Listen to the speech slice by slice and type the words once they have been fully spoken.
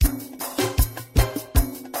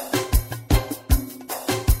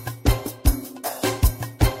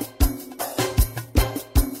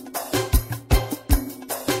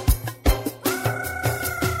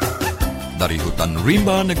dari hutan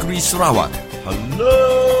rimba negeri Sarawak. Hello,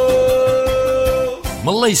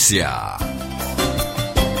 Malaysia.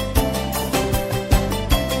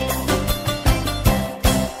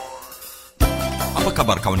 Apa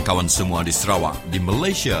kabar kawan-kawan semua di Sarawak, di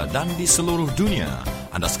Malaysia dan di seluruh dunia?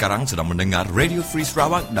 Anda sekarang sedang mendengar Radio Free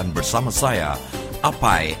Sarawak dan bersama saya,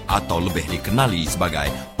 Apai atau lebih dikenali sebagai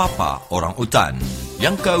Papa Orang Utan,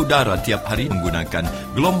 yang ke udara tiap hari menggunakan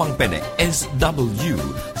gelombang pendek SW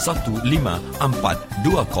 15420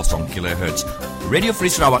 kHz. Radio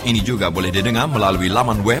Free Sarawak ini juga boleh didengar melalui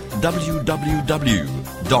laman web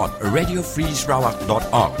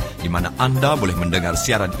www.radiofreesarawak.org, di mana anda boleh mendengar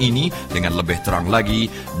siaran ini dengan lebih terang lagi,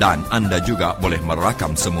 dan anda juga boleh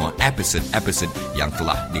merakam semua episod-episod yang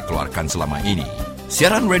telah dikeluarkan selama ini.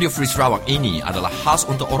 Siaran Radio Free Sarawak ini adalah khas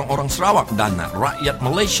untuk orang-orang Sarawak dan rakyat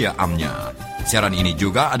Malaysia amnya. Siaran ini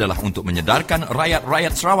juga adalah untuk menyedarkan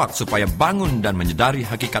rakyat-rakyat Sarawak supaya bangun dan menyedari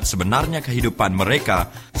hakikat sebenarnya kehidupan mereka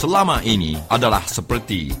selama ini adalah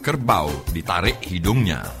seperti kerbau ditarik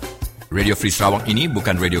hidungnya. Radio Free Sarawak ini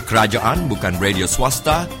bukan radio kerajaan, bukan radio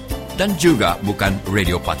swasta, dan juga bukan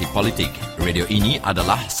radio parti politik. Radio ini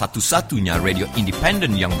adalah satu-satunya radio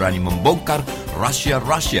independen yang berani membongkar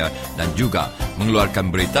rahsia-rahsia dan juga mengeluarkan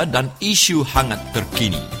berita dan isu hangat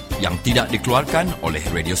terkini yang tidak dikeluarkan oleh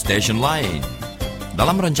radio stesen lain.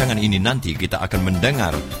 Dalam rancangan ini nanti kita akan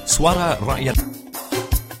mendengar suara rakyat.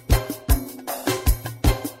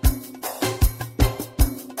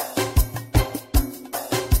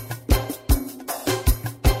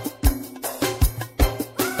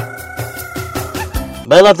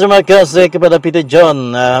 Baiklah, terima kasih kepada Peter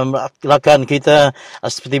John. Rakan kita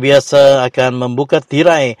seperti biasa akan membuka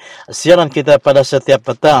tirai siaran kita pada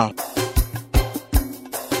setiap petang.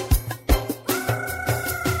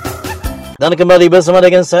 Dan kembali bersama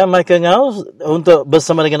dengan saya, Michael Ngau, untuk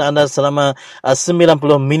bersama dengan anda selama 90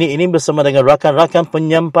 minit ini bersama dengan rakan-rakan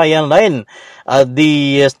penyampaian lain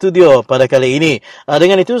di studio pada kali ini.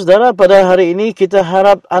 Dengan itu, saudara, pada hari ini kita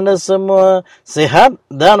harap anda semua sihat,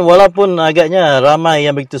 dan walaupun agaknya ramai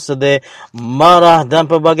yang begitu sedih, marah dan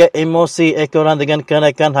pelbagai emosi ekoran dengan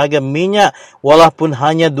kenaikan harga minyak, walaupun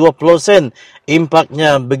hanya 20 sen,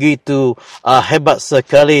 impaknya begitu hebat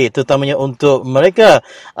sekali, terutamanya untuk mereka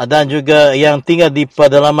dan juga yang tinggal di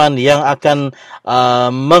pedalaman yang akan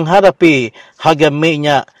menghadapi harga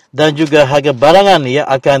minyak dan juga harga barangan yang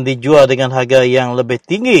akan dijual dengan harga yang lebih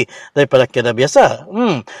tinggi daripada kadar biasa.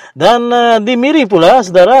 Dan di Miri pula,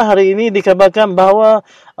 saudara, hari ini dikabarkan bahawa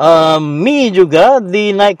mi juga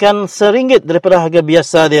dinaikkan RM1 daripada harga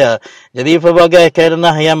biasa dia. Jadi pelbagai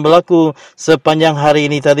keadaan yang berlaku sepanjang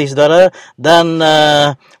hari ini tadi, saudara, dan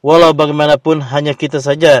walau bagaimanapun hanya kita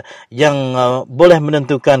saja yang boleh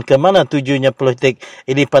menentukan ke mana tujuannya politik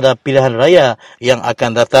ini pada pilihan raya yang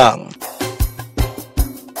akan datang.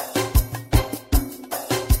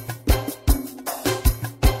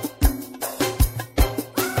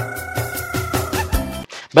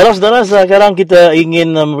 Baiklah, saudara, sekarang kita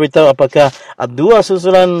ingin memberitahu apakah dua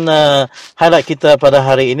susulan highlight kita pada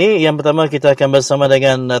hari ini. Yang pertama, kita akan bersama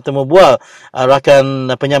dengan temu bual rakan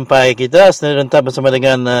penyampai kita sendiri rentak bersama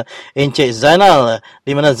dengan Encik Zainal,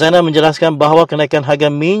 di mana Zainal menjelaskan bahawa kenaikan harga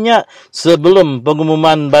minyak sebelum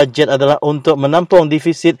pengumuman bajet adalah untuk menampung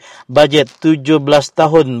defisit bajet 17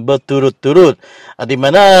 tahun berturut-turut. Di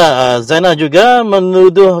mana Zainal juga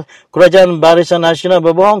menuduh Kerajaan Barisan Nasional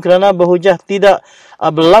berbohong kerana berhujah tidak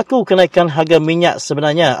berlaku kenaikan harga minyak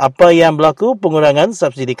sebenarnya. Apa yang berlaku? Pengurangan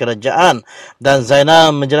subsidi kerajaan. Dan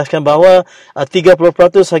Zainal menjelaskan bahawa 30%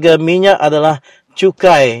 harga minyak adalah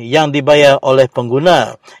cukai yang dibayar oleh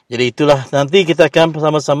pengguna. Jadi itulah, nanti kita akan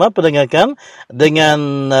bersama-sama pendengarkan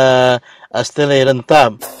dengan Stanley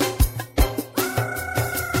Rentab.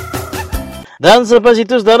 Dan selepas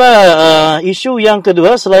itu, saudara, isu yang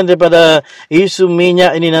kedua selain daripada isu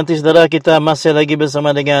minyak ini nanti, saudara, kita masih lagi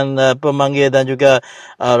bersama dengan pemanggil dan juga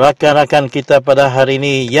rakan-rakan kita pada hari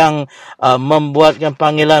ini yang membuatkan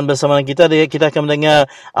panggilan bersama kita. Kita akan mendengar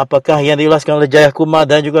apakah yang diulaskan oleh Jaya Kumar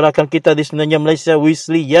dan juga rakan kita di sebenarnya Malaysia,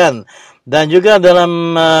 Wesley Yan. Dan juga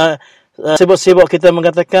dalam sibuk-sibuk kita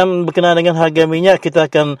mengatakan berkenaan dengan harga minyak, kita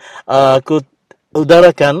akan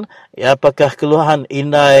udarakan apakah keluhan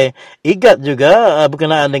Indai Igat juga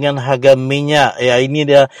berkenaan dengan harga minyak. Ini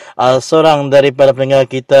dia seorang daripada pendengar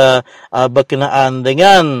kita berkenaan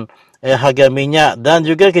dengan harga minyak. Dan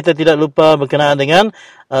juga kita tidak lupa berkenaan dengan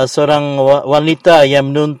seorang wanita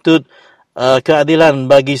yang menuntut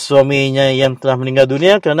keadilan bagi suaminya yang telah meninggal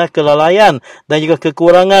dunia kerana kelalaian dan juga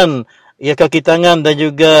kekurangan kaki tangan dan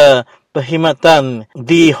juga perkhidmatan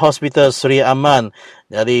di Hospital Sri Aman.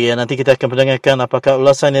 Jadi nanti kita akan mendengarkan apakah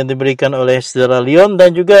ulasan yang diberikan oleh Saudara Leon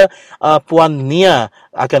dan juga Puan Nia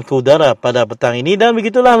akan ke udara pada petang ini. Dan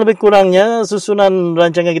begitulah lebih kurangnya susunan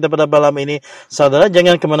rancangan kita pada malam ini. Saudara,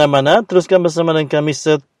 jangan ke mana-mana. Teruskan bersama dengan kami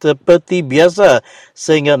seperti biasa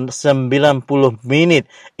sehingga 90 minit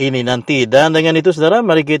ini nanti. Dan dengan itu, saudara,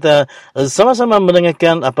 mari kita sama-sama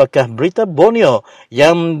mendengarkan apakah berita Borneo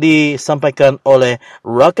yang disampaikan oleh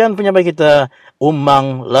rakan penyampai kita,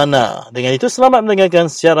 Umang Lana. Dengan itu, selamat mendengarkan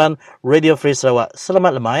siaran Radio Free Sarawak.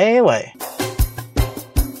 Selamat lemai, wai.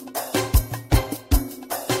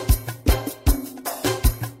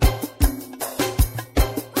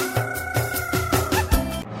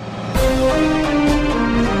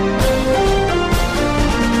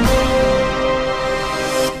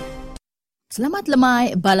 Selamat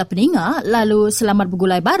lemai bala peninga, lalu selamat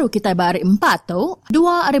bergulai baru kita hari 4 tu.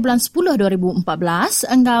 2 hari bulan 10 2014,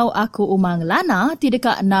 engkau aku Umang Lana,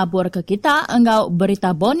 tidak nabur ke kita, engkau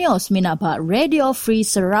berita Borneo semina ba Radio Free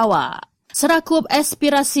Sarawak. Serakup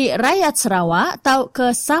aspirasi rakyat Sarawak tau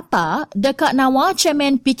ke Sapa dekat nawa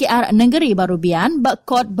Chairman PKR Negeri Barubian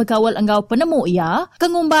bakot berkawal engkau penemu ia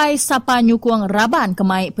kengumbai Sapa nyukung raban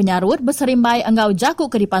kemai penyarut berserimbai engkau jakuk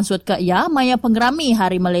ke dipansut ke ia maya pengerami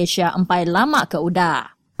Hari Malaysia empai lama ke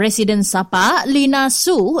udah. Presiden Sapa, Lina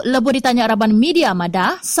Su, lebu ditanya raban media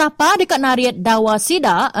madah, Sapa dekat nariat dawa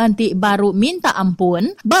sida anti baru minta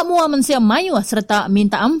ampun, bak mua mensia mayu serta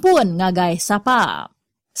minta ampun ngagai Sapa.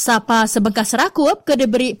 Sapa sebengkas rakup ke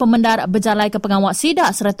diberi pemendar berjalai ke pengawak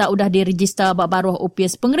sidak serta udah diregister bak baruh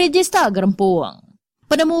upis pengregister gerempung.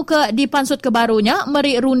 Penemu ke dipansut ke barunya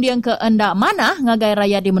meri rundiang ke endak mana ngagai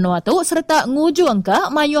raya di menua tu serta ngujung ke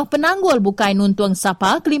mayuh penanggul bukai nuntuang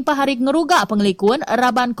Sapa kelimpah hari ngeruga penglikun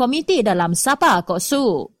raban komiti dalam Sapa Kok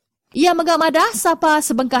Su. Ia megamadah Sapa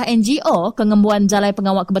sebengkah NGO kengembuan jalai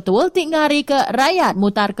pengawak kebetul tingari ke rakyat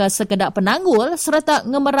mutar ke sekedak penanggul serta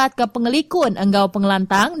ngemerat ke pengelikun enggau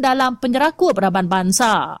pengelantang dalam penyerakup raban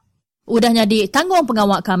bangsa. Udahnya ditanggung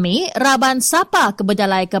pengawak kami, raban Sapa ke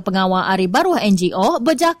berjalai ke pengawak Ari Baruh NGO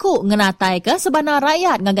berjaku ngenatai ke sebenar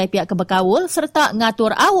rakyat ngagai pihak kebekawul serta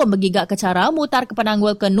ngatur awam begigak ke cara mutar ke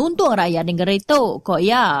penanggul ke nuntung rakyat negeri itu, kok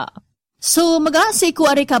ya. So, mega siku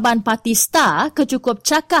ari kaban parti star kecukup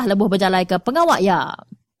cakah lebuh berjalai ke pengawak ya.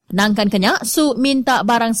 Nangkan kenyak, su minta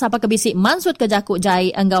barang Sapa kebisik mansut ke jakuk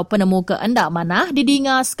jai enggau penemu ke endak manah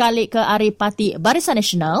didinga sekali ke ari parti Barisan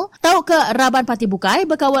Nasional, tau ke raban parti bukai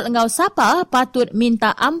berkawal enggau Sapa patut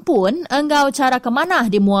minta ampun enggau cara ke manah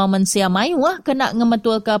di mua mensia mayuah kena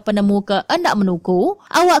ngemetul ke penemu ke endak menuku,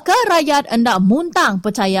 awak ke rakyat endak muntang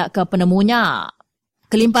percaya ke penemunya.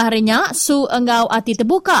 Kelimpah harinya, su enggau ati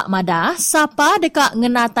terbuka madah, Sapa dekat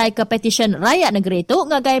ngenatai ke petisyen rakyat negeri itu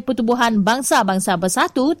ngagai Pertubuhan Bangsa-Bangsa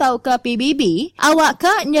Bersatu tau ke PBB, awak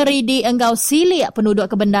ke nyeridi enggau silik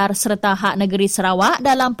penduduk kebendar serta hak negeri Sarawak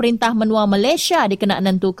dalam perintah menua Malaysia dikena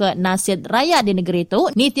nentu ke nasib rakyat di negeri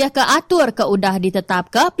itu, nitiah ke atur ke udah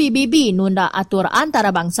ditetap ke PBB nunda atur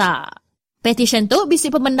antarabangsa. Petisyen tu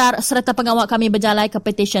bisi pemendar serta pengawak kami berjalai ke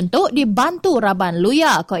petisyen tu dibantu raban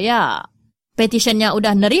luya kok ya. Petisyennya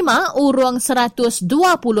udah nerima urung 120,000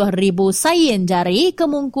 sayin jari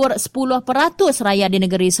kemungkur 10% rakyat di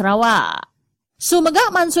negeri Sarawak.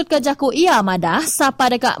 Sumegak mansut ke jaku ia madah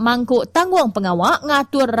Sapa dekat mangkuk tanggung pengawak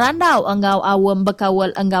ngatur randau enggau awam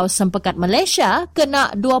bekawal enggau sempekat Malaysia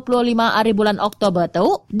kena 25 hari bulan Oktober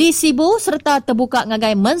tu disibu serta terbuka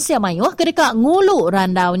ngagai mensia mayuh ke dekat ngulu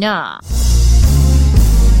randaunya.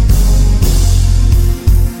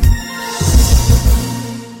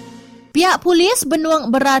 Pihak polis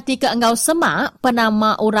benuang berarti ke enggau semak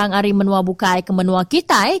penama orang ari menua bukai ke menua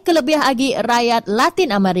Kitai kelebih agi rakyat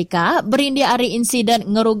Latin Amerika berindia ari insiden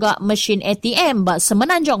ngerugak mesin ATM bak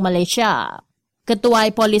Semenanjung Malaysia.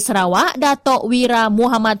 Ketua Polis Sarawak Datuk Wira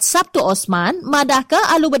Muhammad Sabtu Osman madah ke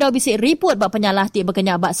alu bedau bisik riput bak penyalah ti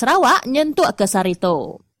berkenyak bak Sarawak nyentuk ke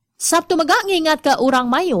sarito. Sabtu megak ngingat ke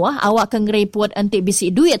orang mayuah awak ke ngeriput entik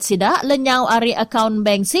bisik duit sida lenyau ari akaun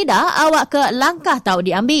bank sida awak ke langkah tau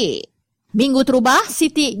diambil. Minggu terubah,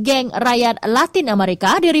 Siti Geng Rakyat Latin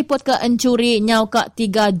Amerika diriput ke encuri nyau ke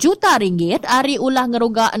 3 juta ringgit ari ulah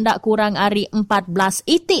ngeruga endak kurang ari 14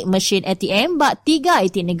 itik mesin ATM bak 3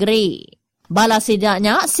 itik negeri. Bala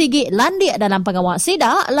sidaknya sigi landik dalam pengawak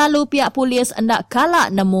sidak lalu pihak polis endak kalak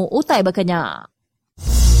nemu utai berkenyak.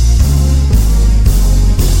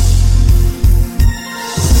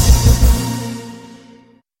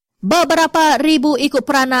 Beberapa ribu ikut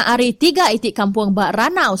perana ari 3 itik kampung Bak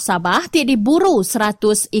Ranau Sabah ti diburu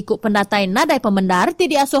 100 ikut pendatai nadai pemendar ti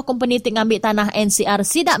diasuh kompeni ti ngambil tanah NCR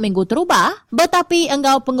sidak minggu terubah betapi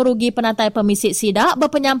enggau pengerugi penatai pemisik sidak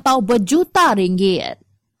berpenyampau berjuta ringgit.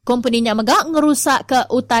 Kompeninya megak ngerusak ke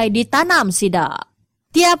utai ditanam sidak.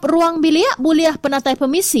 Tiap ruang bilik boleh penatai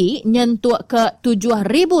permisi nyentuh ke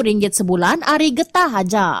RM7,000 sebulan hari getah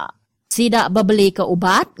aja. Sidak berbeli ke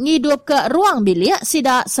ubat, ngidup ke ruang bilik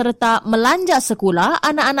sidak serta melanja sekolah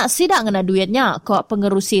anak-anak sidak ngena duitnya kok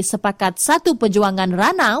pengerusi sepakat satu perjuangan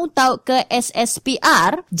ranau tau ke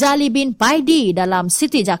SSPR Jalibin Paidi dalam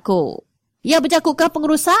Siti Jako. Ia berjaku ke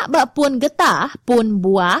pengerusak bak pun getah, pun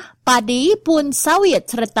buah, padi, pun sawit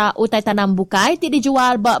serta utai tanam bukai ti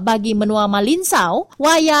dijual bak bagi menua malinsau,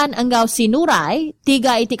 wayan enggau sinurai,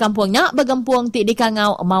 3 iti kampungnya bergempung ti di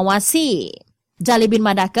kangau mawasi. Jalibin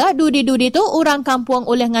Madaka, dudi-dudi tu orang kampung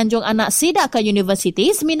oleh nganjung anak sidak ke universiti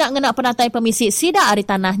seminat ngenak penatai permisi sidak hari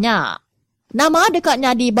tanahnya. Nama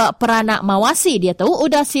dekatnya di bak peranak mawasi dia tu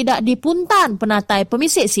udah sidak dipuntan penatai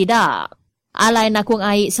permisi sidak. Alai nakung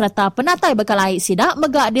air serta penatai bekal air sidak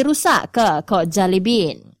megak dirusak ke kok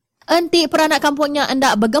Jalibin. Enti peranak kampungnya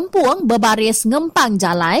hendak bergempung berbaris ngempang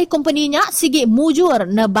jalai, kompeninya sigi mujur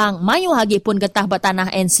nebang mayu hagi pun getah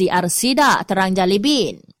bertanah NCR sidak terang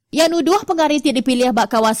Jalibin. Yang nuduh pengariti dipilih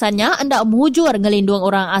bak kawasannya hendak mujur ngelindung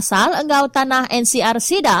orang asal enggau tanah NCR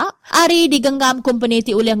sidak, ari digenggam kompeni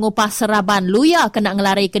ti oleh ngupah seraban luya kena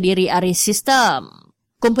ngelari ke diri ari sistem.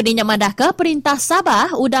 Kompeninya madah ke perintah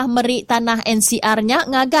Sabah udah meri tanah NCR-nya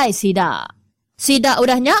ngagai sidak. Sidak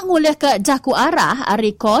udahnya ngulih ke Jaku Arah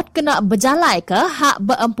ari kot kena berjalai ke hak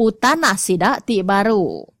beempu tanah sidak ti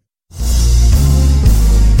baru.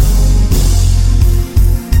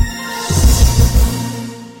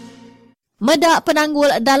 Medak penanggul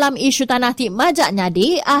dalam isu tanah ti majak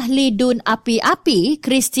nyadi, ahli dun api-api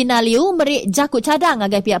Christina Liu merik jakut cadang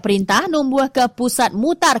agai pihak perintah numbuh ke pusat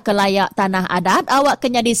mutar kelayak tanah adat awak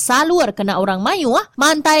kenyadi salur kena orang mayu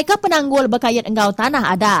mantai ke penanggul berkait enggau tanah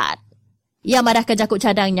adat. Ia madah ke jakut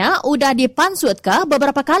cadangnya udah dipansut ke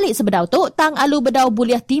beberapa kali sebedau tu tang alu bedau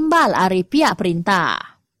boleh timbal ari pihak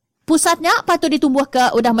perintah. Pusatnya patut ditumbuh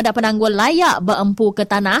ke udah mendak penanggul layak beempu ke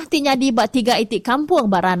tanah tinyadi bak 3 itik kampung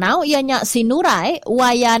baranau ianya Sinurai,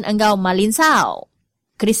 Wayan enggau Malinsau.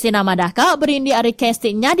 Christina Madaka berindi ari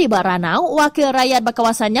kestik nyadi baranau, wakil rakyat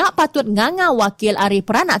berkawasannya patut nganga wakil ari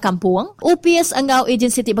peranak kampung, upis enggau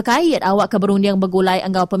izin siti berkait awak keberundiang bergulai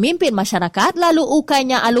enggau pemimpin masyarakat lalu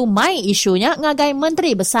ukainya alu mai isunya ngagai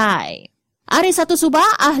menteri besar. Hari 1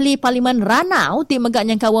 Subah, ahli Parlimen Ranau ti megak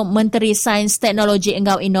nyangkawa Menteri Sains Teknologi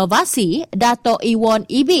Enggau Inovasi, Dato' Iwan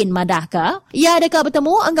Ibin Madaka, ia dekat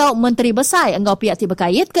bertemu enggau Menteri Besar enggau pihak ti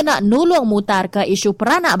berkait kena nulung mutar ke isu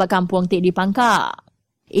peranak berkampung ti di Pangka.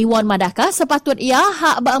 Iwan Madaka sepatut ia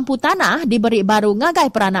hak beempu tanah diberi baru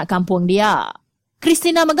ngagai peranak kampung dia.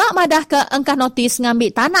 Christina megak madah ke engkah notis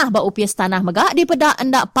ngambil tanah berupis tanah megak dipedak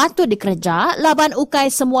endak patut dikerja laban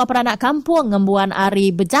ukai semua peranak kampung ngembuan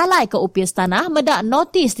ari berjalai ke upis tanah medak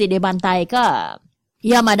notis di dibantai ke.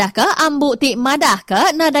 Ia madah ke ambu ti madah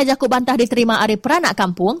ke nada jakut bantah diterima ari peranak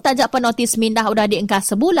kampung tajak penotis mindah udah diengkah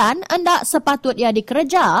sebulan endak sepatut ia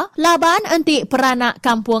dikerja laban enti peranak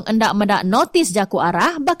kampung endak medak notis jakut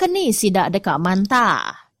arah bakeni sidak dekat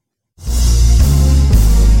mantah.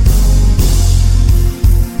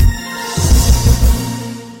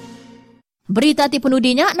 Berita ti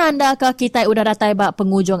penudinya nanda ke kita udah datai bak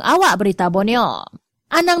pengujung awak berita Borneo.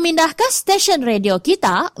 Anang mindah ke stesen radio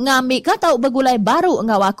kita, ngambil ke tau bergulai baru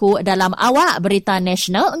engau aku dalam awak berita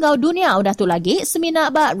nasional engau dunia udah tu lagi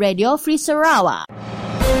semina bak Radio Free Sarawak.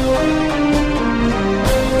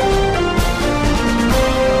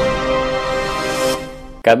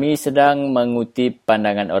 Kami sedang mengutip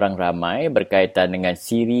pandangan orang ramai berkaitan dengan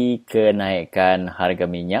siri kenaikan harga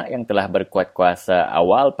minyak yang telah berkuat kuasa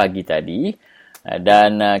awal pagi tadi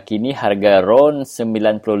dan kini harga RON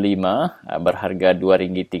 95 berharga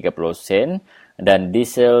RM2.30 dan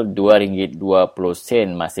diesel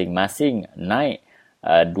RM2.20 masing-masing naik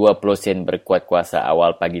 20 sen berkuat kuasa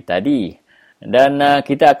awal pagi tadi. Dan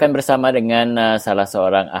kita akan bersama dengan salah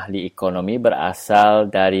seorang ahli ekonomi berasal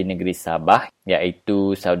dari negeri Sabah,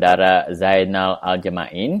 iaitu saudara Zainal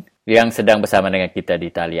Al-Jamain yang sedang bersama dengan kita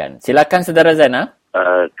di talian. Silakan saudara Zainal.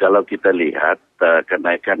 Kalau kita lihat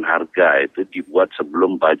kenaikan harga itu dibuat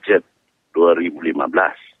sebelum bajet 2015.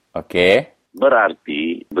 Okey.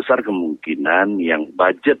 Berarti besar kemungkinan yang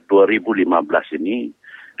bajet 2015 ini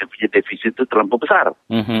defisit itu terlampau besar.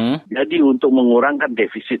 Jadi untuk mengurangkan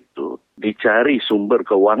defisit itu dicari sumber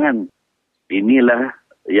keuangan. Inilah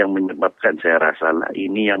yang menyebabkan, saya rasa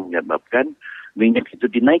ini yang menyebabkan minyak itu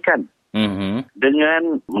dinaikkan.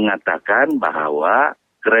 Dengan mengatakan bahwa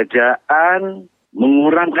kerajaan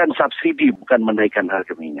mengurangkan subsidi bukan menaikkan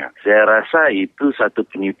harga minyak. Saya rasa itu satu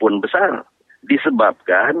penipuan besar.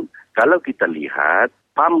 Disebabkan kalau kita lihat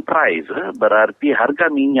Pump price berarti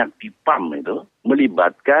harga minyak di pump itu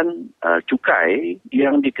melibatkan cukai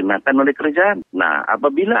yang dikenakan oleh kerajaan. Nah,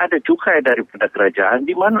 apabila ada cukai daripada kerajaan,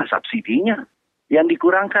 di mana subsidinya yang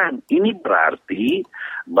dikurangkan? Ini berarti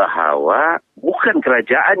bahawa bukan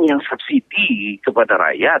kerajaan yang subsidi kepada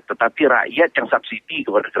rakyat, tetapi rakyat yang subsidi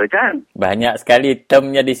kepada kerajaan. Banyak sekali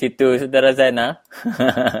termnya di situ, Saudara Zainal.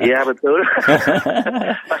 Ya, betul.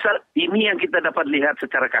 Pasal ini yang kita dapat lihat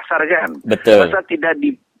secara kasar kan. Betul. Pasal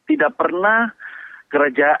tidak pernah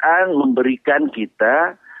kerajaan memberikan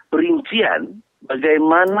kita perincian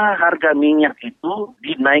bagaimana harga minyak itu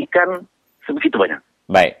dinaikkan sebegitu banyak.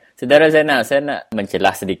 Baik. Saudara Zainal, saya nak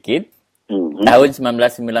mencelah sedikit. Tahun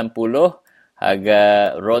 1990, harga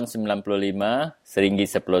RON 95,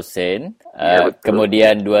 RM1.10.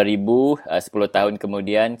 Kemudian 2000, 10 tahun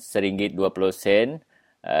kemudian RM1.20.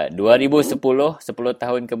 2010, 10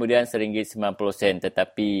 tahun kemudian RM1.90.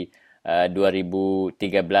 Tetapi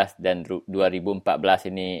 2013 dan 2014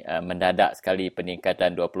 ini mendadak sekali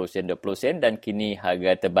peningkatan 20 sen dan kini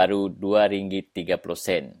harga terbaru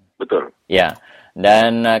RM2.30. Betul. Ya.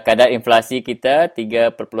 Dan kadar inflasi kita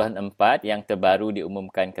 3.4 yang terbaru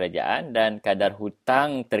diumumkan kerajaan dan kadar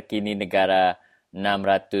hutang terkini negara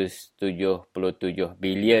 677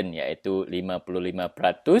 bilion iaitu 55%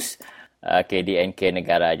 KDNK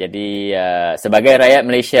negara. Jadi sebagai rakyat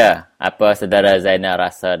Malaysia, apa Saudara Zainal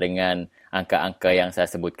rasa dengan angka-angka yang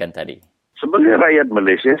saya sebutkan tadi? Sebagai rakyat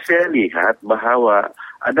Malaysia, saya lihat bahawa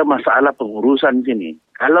ada masalah pengurusan sini.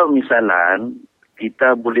 Kalau misalnya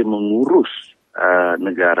kita boleh mengurus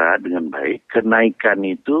negara dengan baik, kenaikan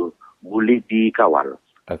itu boleh dikawal.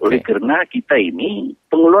 Okay. Oleh kerana kita ini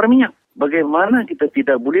pengeluar minyak. Bagaimana kita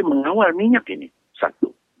tidak boleh mengawal minyak ini? 1.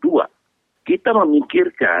 2. Kita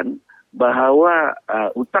memikirkan bahawa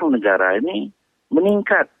utang negara ini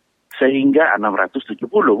meningkat sehingga 670,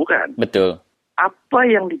 bukan? Betul. Apa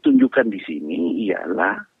yang ditunjukkan di sini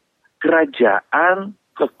ialah kerajaan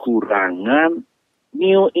kekurangan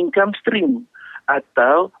new income stream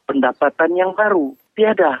atau pendapatan yang baru.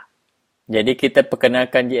 Tiada. Jadi kita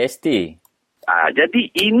perkenalkan GST. Jadi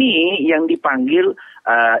ini yang dipanggil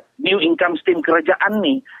new income stream kerajaan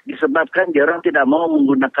ni. Disebabkan dia orang tidak mau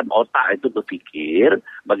menggunakan otak itu berfikir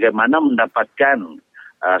bagaimana mendapatkan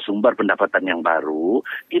sumber pendapatan yang baru.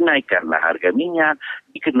 Dinaikkanlah harga minyak,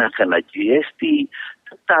 dikenakanlah GST.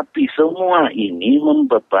 Tetapi semua ini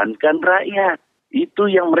membebankan rakyat.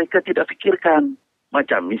 Itu yang mereka tidak fikirkan.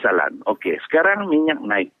 Macam misalnya, sekarang minyak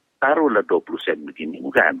naik, taruhlah 20 sen begini,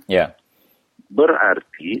 bukan? Ya.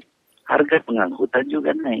 Berarti harga pengangkutan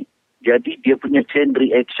juga naik. Jadi dia punya chain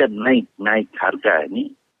reaction naik harga ini.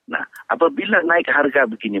 Nah, apabila naik harga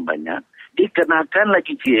begini banyak, dikenakan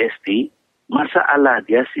lagi GST, masalah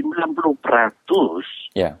dia 90%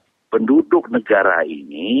 penduduk negara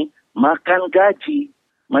ini makan gaji.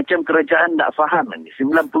 Macam kerajaan tak faham ini.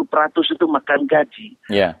 90% itu makan gaji.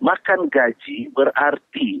 Yeah. Makan gaji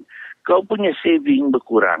berarti kau punya saving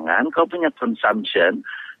berkurangan, kau punya consumption,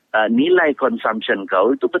 nilai consumption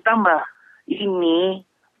kau itu bertambah. Ini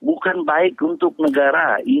bukan baik untuk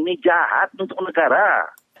negara. Ini jahat untuk negara.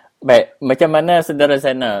 Baik, macam mana Saudara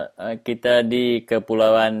Zainal, kita di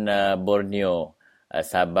Kepulauan Borneo,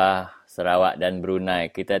 Sabah, Sarawak dan Brunei,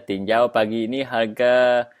 kita tinjau pagi ini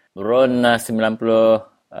harga RON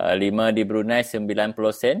 95 di Brunei 90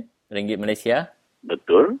 sen ringgit Malaysia.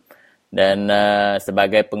 Betul. Dan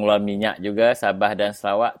sebagai pengeluar minyak juga Sabah dan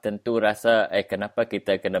Sarawak tentu rasa kenapa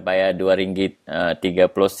kita kena bayar RM2.30.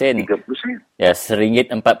 30 sen. Ya,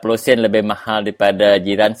 RM1.40 lebih mahal daripada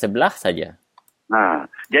jiran sebelah saja.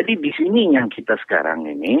 Jadi di sini yang kita sekarang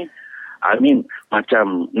ini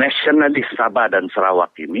macam nasionalis Sabah dan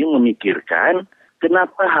Sarawak ini memikirkan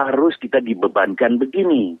kenapa harus kita dibebankan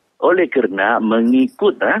begini. Oleh kerana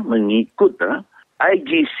mengikut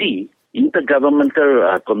IGC,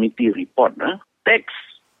 Intergovernmental Committee Report, teks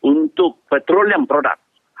untuk petroleum produk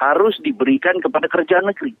harus diberikan kepada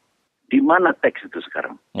kerajaan negeri. Di mana teks itu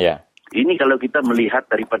sekarang? Ya. Ini kalau kita melihat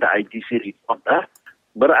daripada IGC report,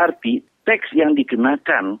 berarti teks yang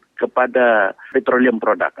dikenakan kepada petroleum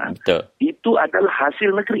produk itu adalah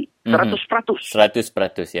hasil negeri, 100%.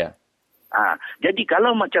 100%, ya. Jadi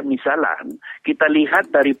kalau macam misalnya kita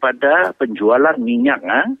lihat daripada penjualan minyak,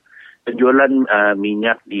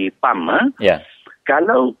 minyak di pam,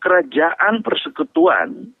 kalau kerajaan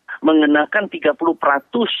persekutuan mengenakan 30%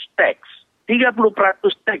 teks,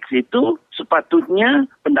 30% teks itu sepatutnya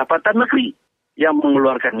pendapatan negeri yang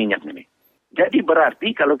mengeluarkan minyak ini. Jadi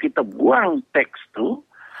berarti kalau kita buang teks itu,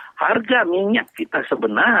 harga minyak kita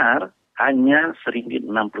sebenar hanya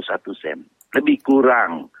RM1.61. Lebih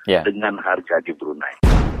kurang dengan harga di Brunei.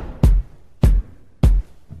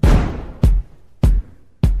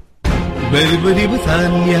 beri-beri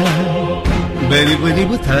bertanya, beri-beri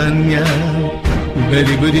bertanya,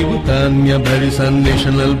 beri-beri bertanya, Barisan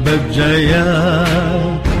Nasional berjaya.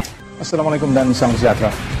 Assalamualaikum dan salam sejahtera.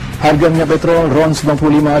 Harga minyak petrol RON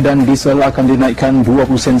 95 dan diesel akan dinaikkan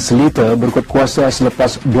 20 sen seliter berikut kuasa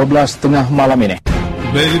selepas 12.30 malam ini.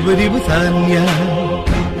 Beri-beri bertanya,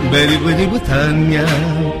 beri-beri bertanya,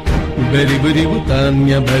 beri-beri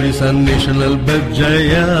bertanya, Barisan Nasional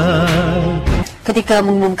berjaya. Ketika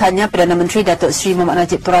mengumumkannya, Perdana Menteri Datuk Seri Muhammad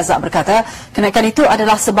Najib Tun Razak berkata, kenaikan itu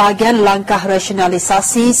adalah sebahagian langkah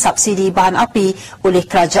rasionalisasi subsidi bahan api oleh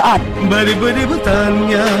kerajaan. Beri-beri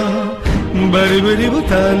bertanya, beri-beri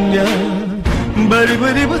bertanya,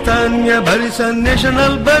 beri-beri bertanya, Barisan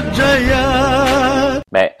Nasional berjaya.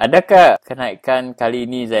 Baik, adakah kenaikan kali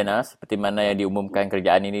ini, Zainal, seperti mana yang diumumkan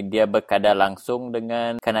kerajaan ini, dia berkadar langsung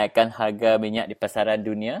dengan kenaikan harga minyak di pasaran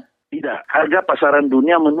dunia? Tidak, harga pasaran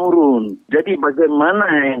dunia menurun. Jadi bagaimana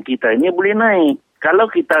yang kita ini boleh naik? Kalau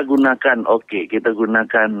kita gunakan, kita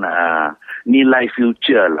gunakan nilai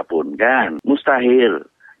future lah pun kan. Mustahil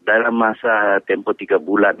dalam masa tempoh 3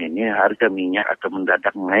 bulan ini harga minyak akan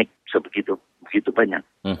mendadak naik begitu banyak.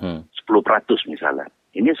 10% misalnya.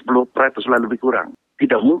 Ini 10% lalu lebih kurang.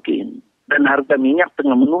 Tidak mungkin. Dan harga minyak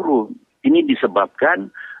tengah menurun. Ini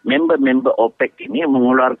disebabkan member-member OPEC ini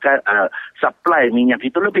mengeluarkan supply minyak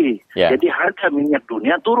itu lebih. Yeah. Jadi harga minyak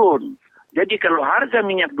dunia turun. Jadi kalau harga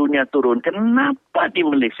minyak dunia turun, kenapa di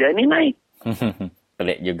Malaysia ini naik?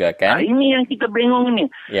 Pelik juga kan? Nah, ini yang kita bingung ini.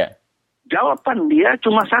 Ya. Jawaban dia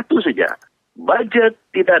cuma satu saja. Budget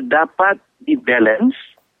tidak dapat dibalance,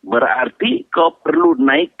 berarti kau perlu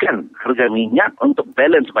naikkan harga minyak untuk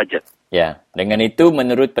balance budget. Ya, dengan itu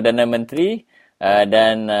menurut Perdana Menteri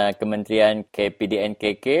dan Kementerian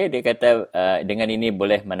KPDNKK, dia kata dengan ini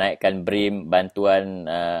boleh menaikkan BRIM, bantuan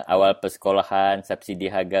awal persekolahan, subsidi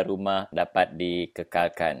harga rumah dapat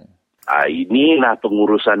dikekalkan. Inilah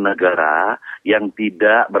pengurusan negara yang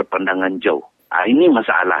tidak berpandangan jauh. Ini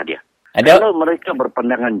masalah dia. Kalau mereka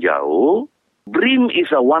berpandangan jauh, BRIM is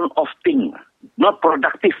a one-off thing, not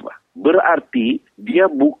productive. Berarti dia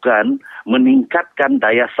bukan meningkatkan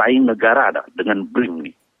daya saing negara dengan BRIM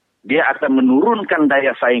ni. Dia akan menurunkan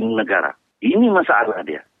daya saing negara. Ini masalah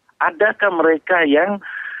dia. Adakah mereka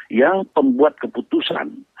yang pembuat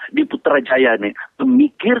keputusan di Putrajaya ini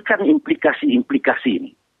memikirkan implikasi-implikasi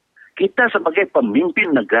ini? Kita sebagai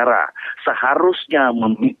pemimpin negara seharusnya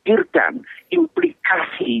memikirkan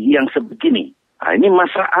implikasi yang sebegini. Ini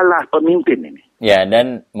masalah pemimpin ini. Ya,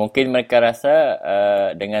 dan mungkin mereka rasa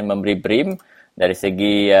dengan memberi BRIM, dari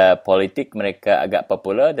segi politik mereka agak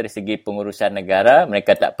popular, dari segi pengurusan negara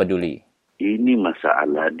mereka tak peduli. Ini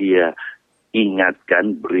masalah dia.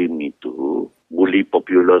 Ingatkan BRIM itu boleh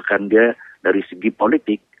popularkan dia dari segi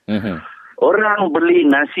politik. Orang beli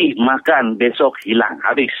nasi makan besok hilang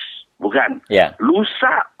habis, bukan? Yeah.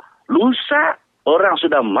 Lusa orang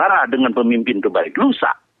sudah marah dengan pemimpin terbaik.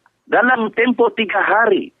 Lusa dalam tempo 3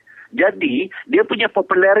 hari. Jadi dia punya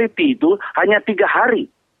populariti itu hanya 3 hari.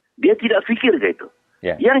 Dia tidak fikir ke itu.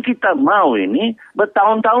 Yeah. Yang kita mau ini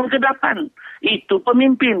bertahun-tahun ke depan. Itu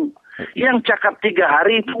pemimpin. Yang cakap 3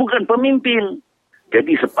 hari itu bukan pemimpin.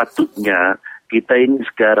 Jadi sepatutnya kita ini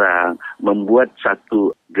sekarang membuat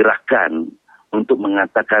satu gerakan untuk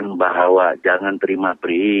mengatakan bahawa jangan terima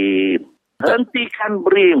BRIM. Hentikan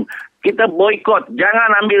BRIM. Kita boykot.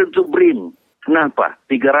 Jangan ambil itu BRIM. Kenapa?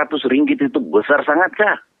 RM300 itu besar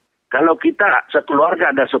sangatkah? Kalau kita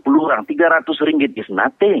sekeluarga ada 10 orang, RM300 is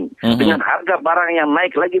nothing. Dengan harga barang yang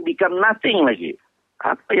naik lagi, become nothing lagi.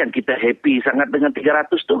 Apa yang kita happy sangat dengan 300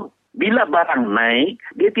 tu? Bila barang naik,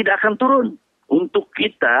 dia tidak akan turun. Untuk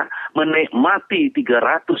kita menikmati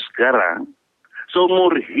 300 sekarang,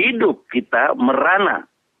 seumur hidup kita merana.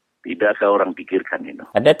 Tidakkah orang pikirkan itu?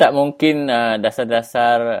 Ada tak mungkin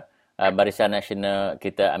dasar-dasar Barisan Nasional,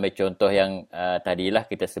 kita ambil contoh yang tadilah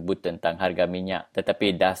kita sebut tentang harga minyak,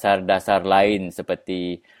 tetapi dasar-dasar lain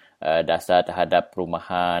seperti dasar terhadap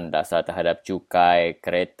perumahan, dasar terhadap cukai,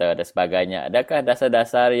 kereta dan sebagainya. Adakah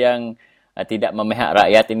dasar-dasar yang tidak memihak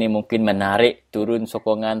rakyat ini mungkin menarik turun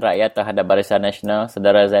sokongan rakyat terhadap Barisan Nasional,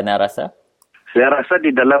 Saudara Zainal rasa? Saya rasa di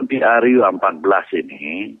dalam PRU 14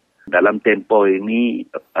 ini, dalam tempo ini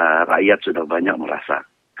rakyat sudah banyak merasa.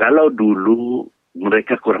 Kalau dulu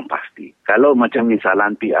mereka kurang pasti. Kalau macam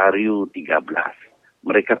misalnya PRU 13,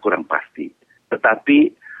 mereka kurang pasti.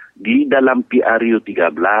 Tetapi di dalam PRU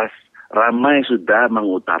 13, ramai sudah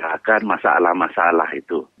mengutarakan masalah-masalah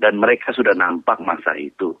itu dan mereka sudah nampak masa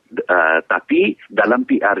itu. Tapi dalam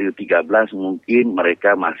PRU13 mungkin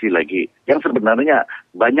mereka masih lagi, yang sebenarnya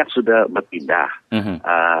banyak sudah berpindah.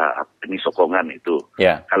 Ini sokongan itu.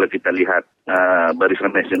 Yeah. Kalau kita lihat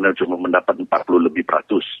Barisan Nasional cuma mendapat 40 lebih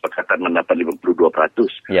peratus, Pakatan mendapat 52%.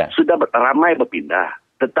 Yeah. Sudah ramai berpindah.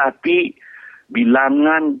 Tetapi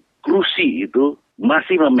bilangan kursi itu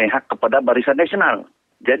masih memihak kepada Barisan Nasional.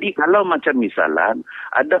 Jadi kalau macam misalnya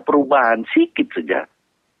ada perubahan sedikit saja,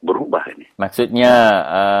 berubah ini. Maksudnya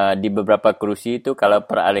di beberapa kerusi itu kalau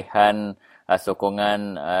peralihan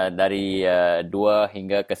sokongan dari 2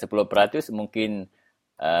 hingga ke 10% mungkin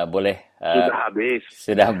boleh... sudah habis.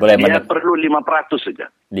 Sudah boleh dia perlu 5% saja.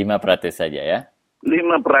 5% saja ya? 5%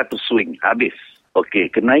 swing, habis.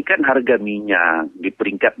 Okey, kenaikan harga minyak di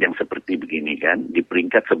peringkat yang seperti begini kan, di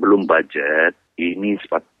peringkat sebelum budget, ini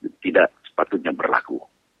tidak sepatutnya berlaku.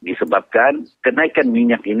 Disebabkan kenaikan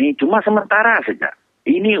minyak ini cuma sementara saja.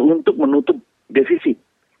 Ini untuk menutup defisit.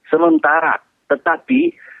 Sementara. Tetapi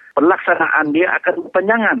pelaksanaan dia akan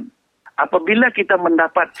berpanjangan. Apabila kita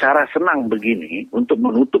mendapat cara senang begini untuk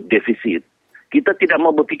menutup defisit, kita tidak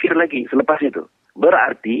mau berpikir lagi selepas itu.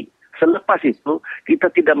 Berarti selepas itu kita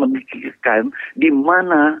tidak memikirkan di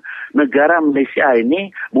mana negara Malaysia ini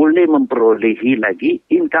boleh memperolehi lagi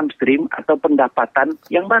income stream atau pendapatan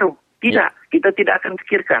yang baru. Tidak, kita tidak akan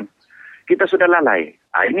pikirkan. Kita sudah lalai.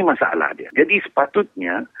 Ini masalah dia. Jadi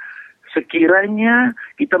sepatutnya sekiranya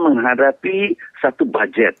kita menghadapi satu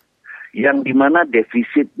budget yang di mana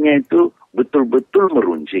defisitnya itu betul-betul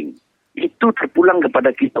meruncing. Itu terpulang kepada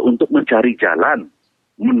kita untuk mencari jalan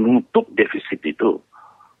menutup defisit itu.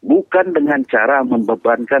 Bukan dengan cara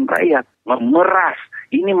membebankan rakyat. Memeras.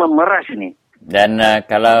 Ini memeras ini. Dan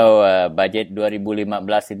kalau bajet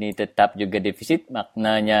 2015 ini tetap juga defisit,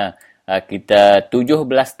 maknanya kita 17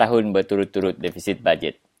 tahun berturut-turut defisit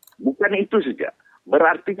bajet. Bukan itu saja.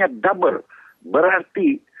 Berartinya double.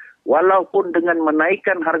 Berarti walaupun dengan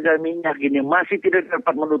menaikkan harga minyak ini masih tidak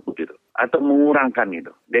dapat menutup itu. Atau mengurangkan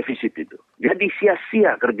itu. Defisit itu. Jadi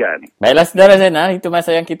sia-sia kerjaan ini. Baiklah saudara Zainal, itu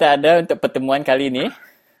masa yang kita ada untuk pertemuan kali ini.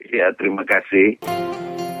 Ya, terima kasih.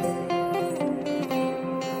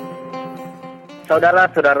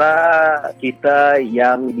 Saudara-saudara kita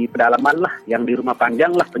yang di pedalaman lah, yang di rumah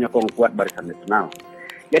panjang lah penyokong kuat Barisan Nasional.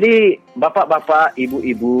 Jadi bapak-bapak,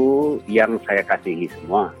 ibu-ibu yang saya kasihi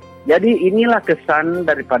semua. Jadi inilah kesan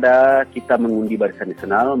daripada kita mengundi Barisan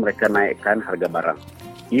Nasional, mereka naikkan harga barang.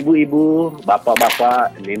 Ibu-ibu,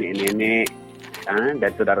 bapak-bapak, nenek-nenek,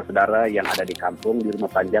 dan saudara-saudara yang ada di kampung, di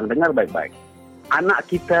rumah panjang, dengar baik-baik. Anak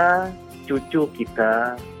kita, cucu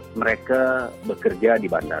kita, mereka bekerja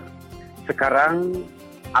di bandar. Sekarang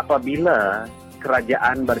apabila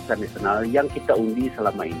kerajaan Barisan Nasional yang kita undi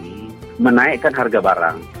selama ini menaikkan harga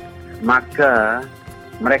barang, maka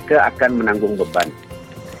mereka akan menanggung beban.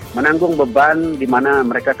 Menanggung beban di mana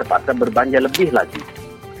mereka terpaksa berbelanja lebih lagi.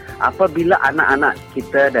 Apabila anak-anak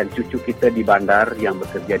kita dan cucu kita di bandar yang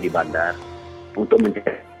bekerja di bandar untuk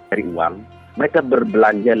mencari uang, mereka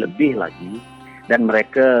berbelanja lebih lagi dan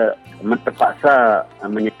mereka terpaksa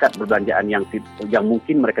menyekat perbelanjaan yang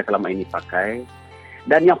mungkin mereka selama ini pakai.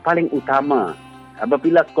 Dan yang paling utama,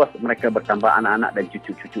 apabila kos mereka bertambah, anak-anak dan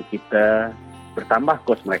cucu-cucu kita bertambah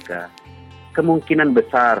kos mereka, kemungkinan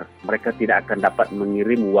besar mereka tidak akan dapat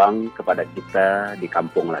mengirim uang kepada kita di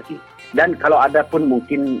kampung lagi. Dan kalau ada pun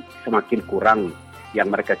mungkin semakin kurang yang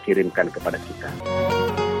mereka kirimkan kepada kita.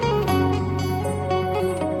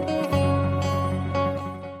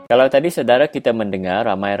 Kalau tadi saudara kita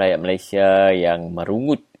mendengar ramai rakyat Malaysia yang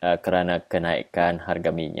merungut kerana kenaikan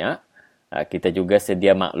harga minyak, kita juga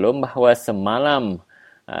sedia maklum bahawa semalam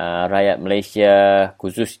rakyat Malaysia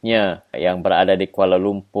khususnya yang berada di Kuala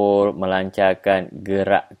Lumpur melancarkan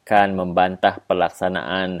gerakan membantah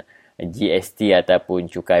pelaksanaan GST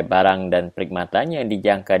ataupun cukai barang dan perkhidmatan yang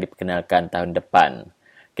dijangka diperkenalkan tahun depan.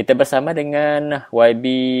 Kita bersama dengan YB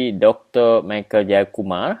Dr. Michael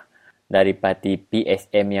Jayakumar dari parti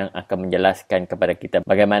PSM yang akan menjelaskan kepada kita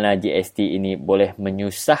bagaimana GST ini boleh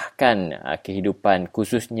menyusahkan kehidupan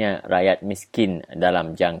khususnya rakyat miskin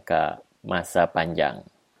dalam jangka masa panjang.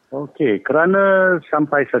 Okey, kerana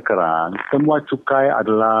sampai sekarang semua cukai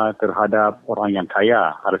adalah terhadap orang yang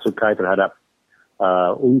kaya. Ada cukai terhadap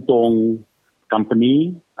untung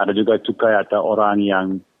company, ada juga cukai atas orang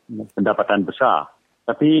yang pendapatan besar.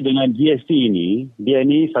 Tapi dengan GST ini, dia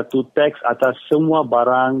ini satu teks atas semua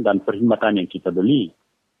barang dan perkhidmatan yang kita beli.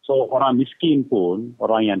 So, orang miskin pun,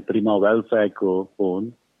 orang yang terima welfare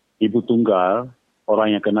pun, ibu tunggal,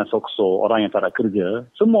 orang yang kena sokso, orang yang tak ada kerja,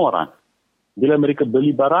 semua orang. Bila mereka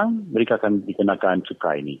beli barang, mereka akan dikenakan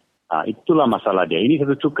cukai ini. Itulah masalah dia. Ini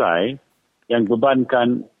satu cukai yang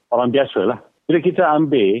bebankan orang biasa lah. Bila kita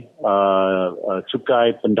ambil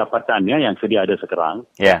cukai pendapatannya yang sedia ada sekarang,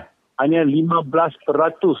 hanya 15%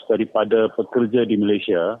 daripada pekerja di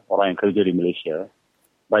Malaysia, orang yang kerja di Malaysia,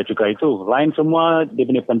 bayar cukai itu. Lain semua dia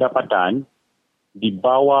punya pendapatan di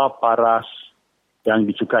bawah paras yang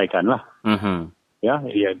dicukaikan lah. Ya,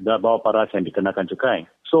 bawah paras yang dikenakan cukai.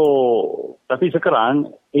 So, tapi sekarang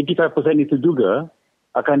 85% itu juga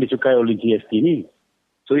akan dicukai oleh GST ni.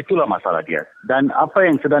 So, itulah masalah dia. Dan apa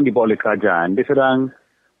yang sedang dibuat oleh kerajaan, dia sedang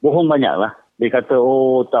bohong banyak lah. Dia kata,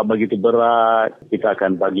 tak begitu berat, kita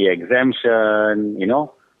akan bagi exemption,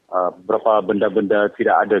 berapa benda-benda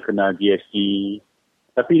tidak ada kena GST.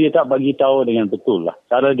 Tapi dia tak bagi tahu dengan betul lah.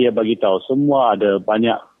 Cara dia bagi tahu, semua ada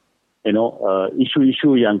banyak,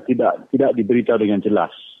 isu-isu yang tidak diberitahu dengan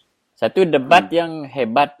jelas. Satu debat yang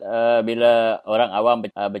hebat bila orang awam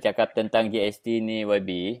bercakap tentang GST ni,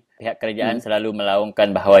 YB, pihak kerajaan selalu melaungkan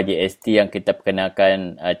bahawa GST yang kita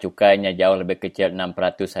perkenakan cukainya jauh lebih kecil 6%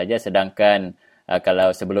 saja, sedangkan kalau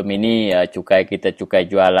sebelum ini cukai kita cukai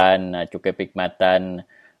jualan, cukai perkhidmatan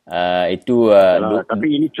itu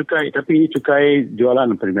tapi ini cukai jualan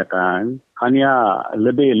dan perkhidmatan hanya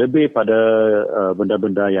lebih pada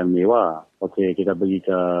benda-benda yang mewah. Okey, kita pergi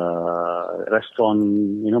ke restoran,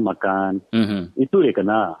 makan. Itu dia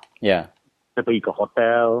kena. Kita pergi ke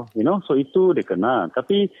hotel, so itu dia kena.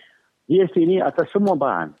 Tapi GST ini atas semua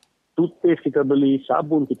bahan. Toothpaste kita beli,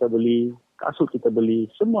 sabun kita beli, kasut kita beli,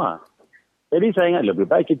 semua. Jadi saya ingat lebih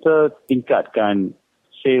baik kita tingkatkan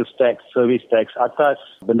sales tax, service tax atas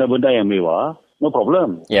benda-benda yang mewah, no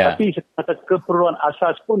problem. Tapi atas keperluan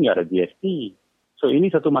asas pun ada GST. So ini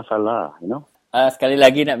satu masalah, Sekali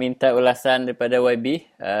lagi nak minta ulasan daripada YB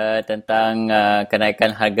tentang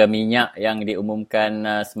kenaikan harga minyak yang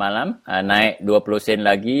diumumkan semalam, naik 20 sen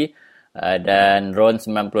lagi dan RON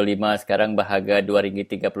 95 sekarang berharga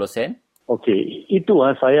RM2.30. Okey, itu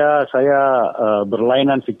saya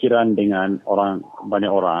berlainan fikiran dengan banyak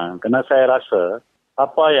orang. Kerana saya rasa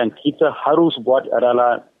apa yang kita harus buat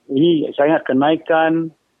adalah, ini saya ingat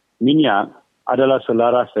kenaikan minyak adalah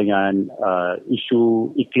selaras dengan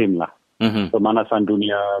isu iklim lah. Pemanasan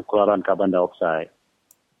dunia, keluaran karbon dioksida.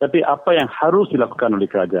 Tapi apa yang harus dilakukan oleh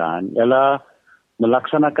kerajaan ialah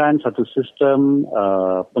melaksanakan satu sistem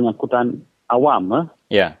pengangkutan awam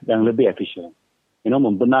yang lebih efisien.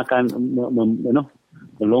 Membenarkan,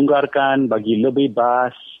 melonggarkan bagi lebih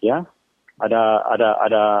bas,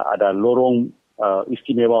 ada lorong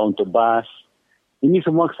istimewa untuk bas. Ini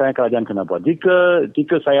semua kerajaan kena buat.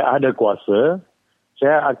 Jika saya ada kuasa,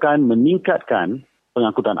 saya akan meningkatkan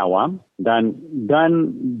pengangkutan awam dan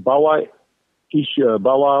bawa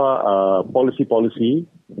polisi-polisi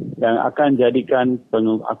yang akan jadikan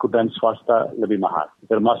pengangkutan swasta lebih mahal.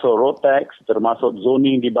 Termasuk road tax, termasuk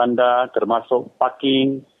zoning di bandar, termasuk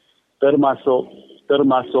parking, termasuk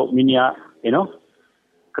minyak,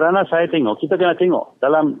 Kerana saya tengok, kita kena tengok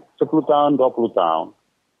dalam 10 tahun, 20 tahun,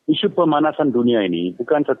 isu pemanasan dunia ini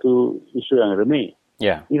bukan satu isu yang remeh.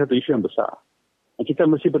 Ini satu isu yang besar. Kita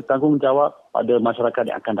mesti bertanggungjawab pada masyarakat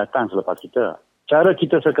yang akan datang selepas kita. Cara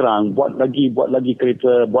kita sekarang buat lagi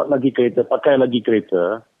kereta, pakai lagi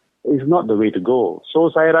kereta is not the way to go.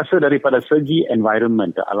 So saya rasa daripada segi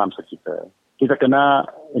environment alam sekitar, kita kena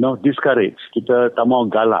discourage. Kita tak mau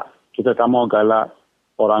galak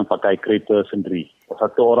orang pakai kereta sendiri.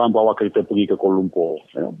 Satu orang bawa kereta pergi ke Kuala Lumpur.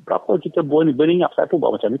 Berapa kita beringat, saya pun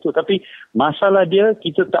buat macam itu. Tapi masalah dia,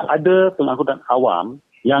 kita tak ada pengangkutan awam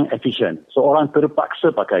yang efisien. So orang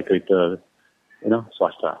terpaksa pakai kereta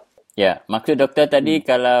swasta. Ya, maksud doktor tadi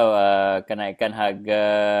kalau kenaikan harga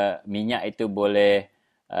minyak itu boleh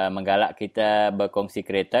menggalak kita berkongsi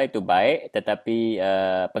kereta, itu baik, tetapi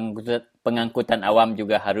pengangkutan awam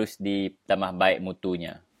juga harus ditambah baik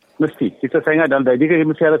mutunya. Mesti. Saya ingat dalam dia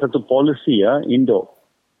mesti ada satu policy induk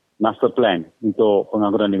master plan untuk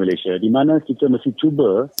pengangkutan di Malaysia, di mana kita mesti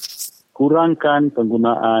cuba kurangkan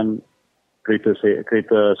penggunaan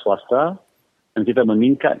kereta swasta dan kita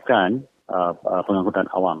meningkatkan pengangkutan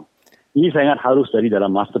awam. Ini saya ingat harus dari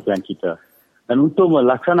dalam master plan kita. Dan untuk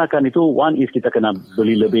melaksanakan itu, one is kita kena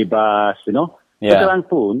beli lebih bas, Sekarang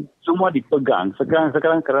pun semua dipegang.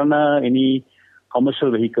 Sekarang kerana ini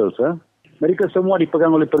commercial vehicles, mereka semua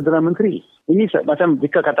dipegang oleh Perdana Menteri. Ini macam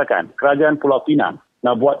jika katakan kerajaan Pulau Pinang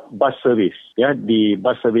nak buat bus service, di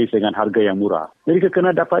bus service dengan harga yang murah. Mereka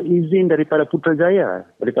kena dapat izin daripada Putrajaya,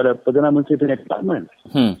 daripada Perdana Menteri punya department.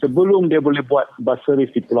 Sebelum dia boleh buat bus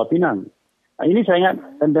service di Pulau Pinang. Ini saya ingat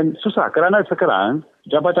dan susah kerana sekarang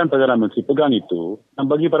Jabatan Perdana Menteri pegang itu dan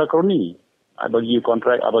bagi para kroni, bagi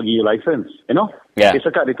kontrak, bagi license, Dia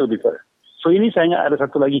sekat itu. So ini saya ingat ada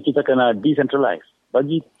satu lagi, kita kena decentralize.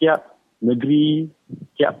 bagi tiap negeri,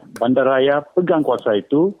 tiap bandaraya pegang kuasa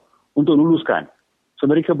itu untuk luluskan. So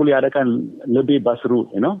mereka boleh adakan lebih bus route,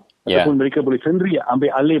 ataupun mereka boleh sendiri ambil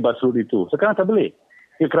alih bus route itu. Sekarang tak boleh.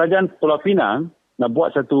 Kerajaan Pulau Pinang nak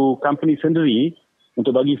buat satu company sendiri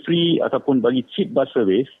untuk bagi free ataupun bagi cheap bus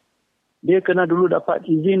service, dia kena dulu dapat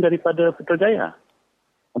izin daripada Putrajaya.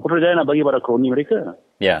 Putrajaya nak bagi pada kroni mereka.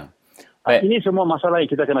 Ya. Ini semua masalah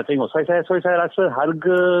yang kita kena tengok. Saya rasa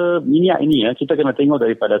harga minyak ini kita kena tengok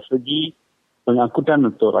daripada segi pengangkutan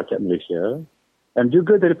untuk rakyat Malaysia dan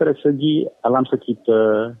juga daripada segi alam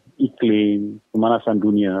sekitar, iklim, pemanasan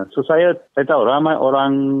dunia. So saya tahu ramai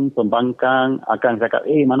orang pembangkang akan cakap,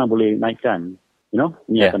 mana boleh naikkan.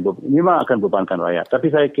 Ini memang akan bebankan rakyat.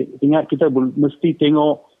 Tapi saya ingat kita mesti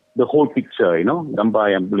tengok the whole picture, gambar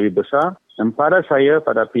yang lebih besar. Dan pada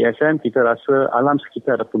PSM, kita rasa alam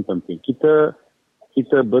sekitar pun penting.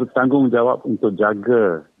 Kita bertanggungjawab untuk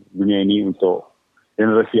jaga dunia ini untuk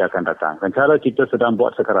generasi akan datang. Dan cara kita sedang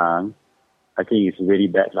buat sekarang, I think it's very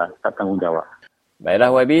bad lah. Tak tanggungjawab. Baiklah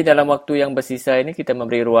YB, dalam waktu yang bersisa ini kita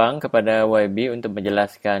memberi ruang kepada YB untuk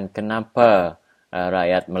menjelaskan kenapa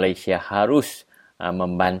rakyat Malaysia harus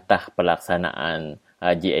membantah pelaksanaan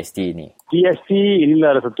GST ini. GST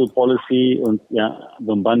inilah satu polisi yang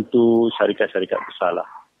membantu syarikat-syarikat besar lah.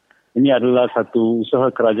 Ini adalah satu usaha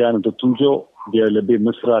kerajaan untuk tunjuk dia lebih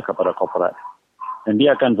mesra kepada korporat. Dan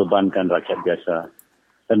dia akan bebankan rakyat biasa.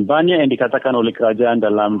 Dan banyak yang dikatakan oleh kerajaan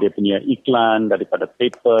dalam dia punya iklan, daripada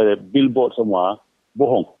paper, billboard semua,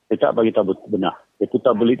 bohong. Dia tak bagi tahu benar. Dia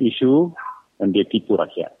putar belit isu dan dia tipu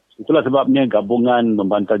rakyat. Itulah sebabnya gabungan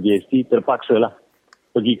membantah GST terpaksa lah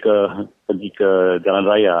pergi ke jalan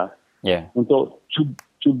raya untuk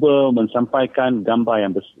cuba mensampaikan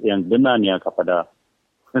gambar yang benarnya kepada.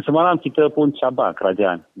 Dan semalam kita pun cabar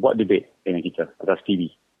kerajaan buat debate dengan kita atas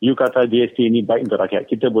TV. You kata GST ini baik untuk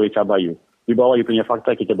rakyat, kita boleh cabar you. Di bawah you punya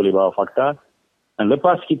fakta, kita boleh bawa fakta. Dan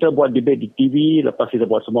lepas kita buat debate di TV, lepas kita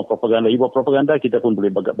buat semua propaganda, you buat propaganda, kita pun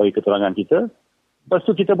boleh bagi keterangan kita. Lepas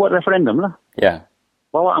tu kita buat referendum lah. Ya.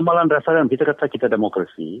 Bawa amalan referendum, kita kata kita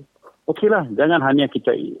demokrasi. Okeylah, jangan hanya kita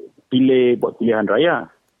pilih buat pilihan raya.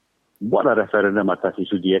 Buatlah referendum atas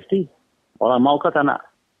isu GST. Orang mau ke tak nak?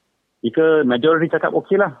 Jika majoriti cakap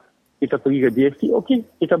okeylah, kita pergi ke GST, okey,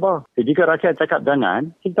 kita bawa. Jika rakyat cakap jangan,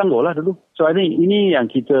 kita tangguhlah dulu. So ini yang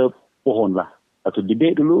kita pohonlah. Satu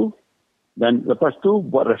debate dulu dan lepas tu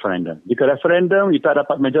buat referendum. Jika referendum kita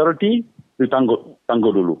dapat majoriti, kita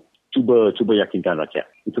tangguh dulu. Cuba yakinkan rakyat.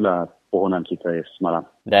 Itulah pohonan kita semalam.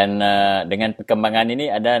 Dan dengan perkembangan ini,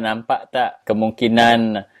 ada nampak tak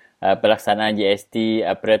kemungkinan pelaksanaan GST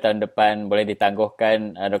April tahun depan boleh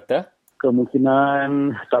ditangguhkan, Doktor?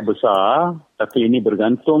 Kemungkinan tak besar, tapi ini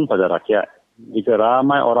bergantung pada rakyat. Jika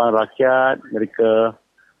ramai orang rakyat,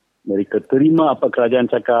 mereka terima apa kerajaan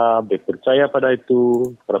cakap, mereka percaya pada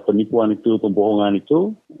itu, pada penipuan itu, pembohongan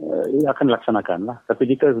itu, akan dilaksanakan lah. Tapi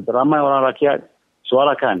jika ramai orang rakyat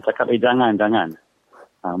suarakan, cakap jangan,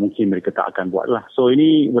 mungkin mereka tak akan buat lah. So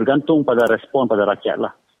ini bergantung pada respon pada rakyat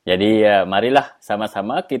lah. Jadi marilah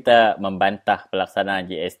sama-sama kita membantah pelaksanaan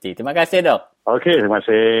GST. Terima kasih, Dok. Okey, terima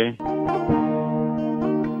kasih.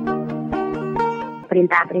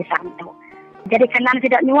 Perintah berisam tu. Jadi kanan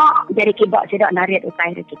tidak nyuak, jadi kibak tidak narik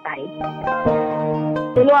utai kita.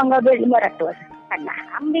 Dulu anggap 500. Karena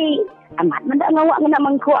ambil amat mendak ngawak ngena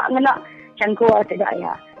mengkuak ngena cangkuak tidak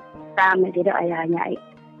ya. Sama tidak ayahnya.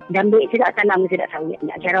 Dambil tidak tanam tidak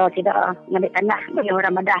sawitnya. Cara tidak ngambil tanah. Bagi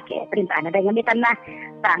orang madah ke perintah ada ngambil tanah.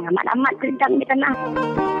 Tang amat-amat perintah ngambil tanah.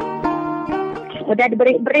 Udah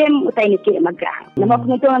diberi berem utai nikik magah. Nama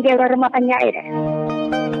penguntung lagi orang rumah panjai dah.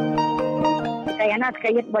 Kita nak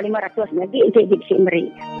kayat boleh 500 lagi untuk diksi meri.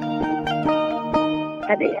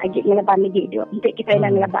 Tadi agak ngelaban lagi dia. Untuk kita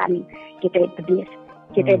yang ngelaban, kita pedis,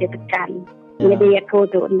 kita tekan. Jadi aku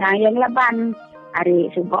tu, nah yang ngelaban.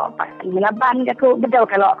 Hari subuh apa ngelaban aku bedau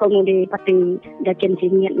kalau aku ngudi pati dakin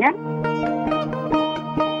singitnya.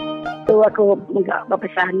 Tu aku enggak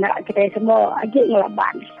berpesan nak kita semua agak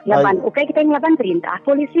ngelaban. Okey kita ngelaban perintah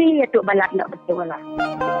polisi tu balak nak betul lah.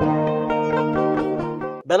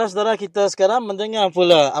 Baiklah saudara, kita sekarang mendengar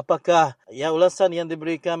pula apakah ulasan yang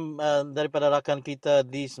diberikan daripada rakan kita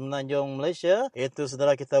di Semenanjung Malaysia, iaitu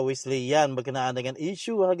saudara kita Wesley Yan berkenaan dengan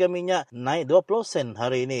isu harga minyak naik 20 sen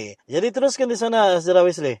hari ini. Jadi teruskan di sana saudara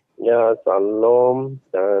Wesley. Ya, salam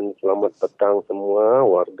dan selamat petang semua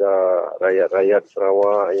warga rakyat-rakyat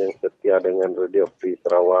Sarawak yang setia dengan Radio Free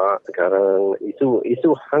Sarawak. Sekarang isu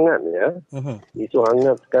hangat ya. Isu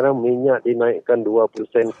hangat sekarang minyak dinaikkan 20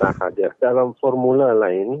 sen sahaja. Dalam formula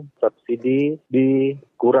lain, subsidi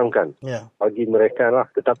dikurangkan bagi mereka lah.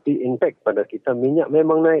 Tetapi impact pada kita, minyak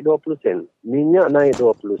memang naik 20 sen. Minyak naik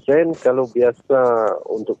 20 sen, kalau biasa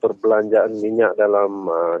untuk perbelanjaan minyak dalam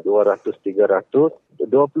 200-300,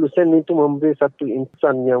 20 sen itu memberi satu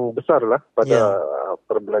insan yang besar lah pada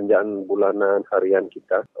perbelanjaan bulanan harian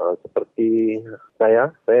kita. Seperti saya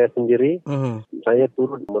sendiri, saya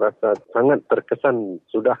turut merasa sangat terkesan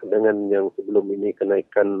sudah dengan yang sebelum ini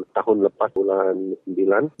kenaikan tahun lepas bulan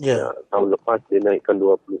 9. Tahun lepas dinaikkan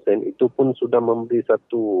 20 sen. Itu pun sudah memberi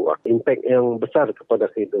satu impact yang besar kepada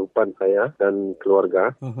kehidupan saya dan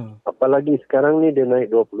keluarga. Apalagi sekarang ni dia naik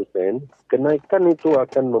 20 sen. Kenaikan itu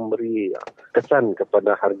akan memberi kesan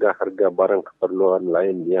kepada harga-harga barang keperluan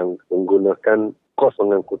lain yang menggunakan kos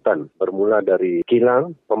pengangkutan, bermula dari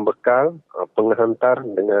kilang, pembekal, penghantar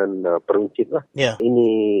dengan peruncit lah.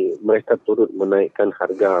 Ini mereka turut menaikkan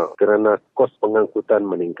harga kerana kos pengangkutan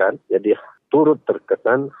meningkat. Jadi turut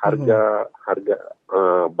terkesan harga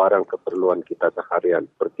barang keperluan kita seharian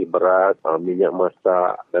seperti beras, minyak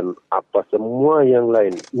masak dan apa semua yang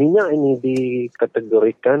lain. Minyak ini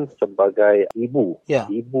dikategorikan sebagai ibu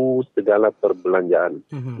segala perbelanjaan.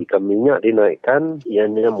 Jika minyak dinaikkan,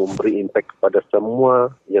 ianya memberi impact kepada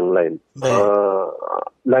semua yang lain.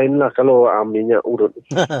 Lainlah kalau minyak urut.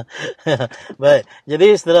 Baik. Jadi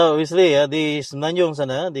saudara Wesley di Semenanjung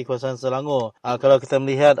sana, di kawasan Selangor, kalau kita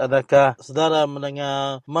melihat, adakah saudara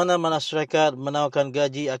mendengar mana masyarakat menawarkan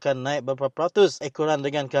gaji akan naik berapa peratus ekoran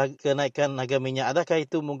dengan kenaikan harga minyak? Adakah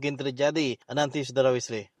itu mungkin terjadi nanti saudara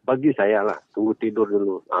Wesley? Bagi saya lah, tunggu tidur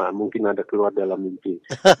dulu. Mungkin ada keluar dalam mimpi.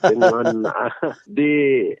 Dengan di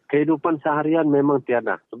kehidupan seharian memang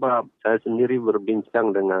tiada. Sebab saya sendiri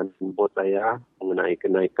berbincang dengan bos saya mengenai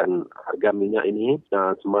kenaikan harga minyak ini.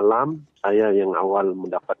 Semalam saya yang awal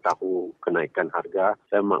mendapat tahu kenaikan harga,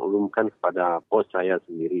 saya maklumkan kepada bos saya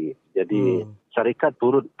sendiri. Jadi syarikat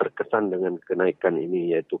turut terkesan dengan kenaikan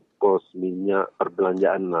ini, iaitu kos minyak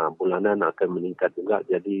perbelanjaan bulanan akan meningkat juga.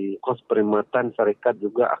 Jadi kos perkhidmatan syarikat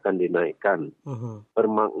juga akan dinaikkan.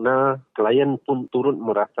 Bermakna klien pun turut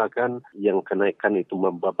merasakan yang kenaikan itu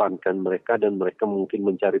membebankan mereka dan mereka mungkin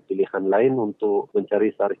mencari pilihan lain untuk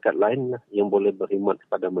mencari syarikat lain yang boleh berkhidmat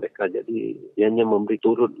kepada mereka. Jadi ianya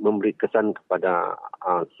turut memberi kesan kepada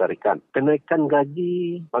syarikat. Kenaikan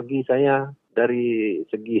gaji bagi saya dari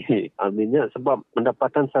segi minyak, sebab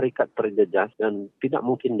pendapatan syarikat terjejas dan tidak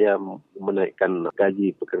mungkin dia menaikkan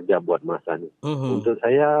gaji pekerja buat masa ni. Untuk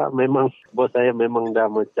saya memang, bos saya memang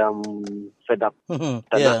dah macam fed up.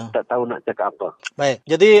 Tak tahu nak cakap apa. Baik.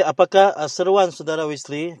 Jadi apakah seruan saudara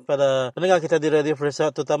Wesley pada pendengar kita di Radio Free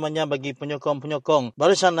Sarawak, terutamanya bagi penyokong-penyokong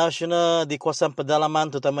Barisan Nasional di kawasan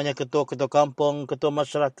pedalaman, terutamanya ketua-ketua kampung, ketua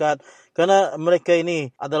masyarakat, kerana mereka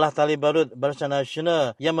ini adalah tali barut Barisan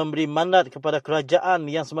Nasional yang memberi mandat kepada kerajaan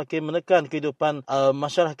yang semakin menekan kehidupan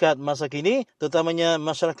masyarakat masa kini, terutamanya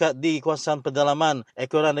masyarakat di kawasan pedalaman,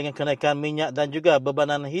 ekoran dengan kenaikan minyak dan juga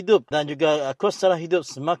bebanan hidup dan juga kos sara hidup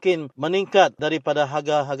semakin meningkat daripada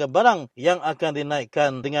harga-harga barang yang akan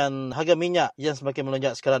dinaikkan dengan harga minyak yang semakin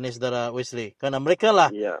melonjak sekarang ni saudara Wesley. Kerana mereka lah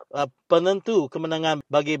penentu kemenangan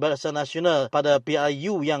bagi Barisan Nasional pada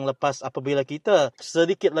PRU yang lepas apabila kita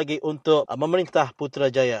sedikit lagi untuk memerintah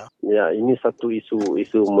Putrajaya. Ya, ini satu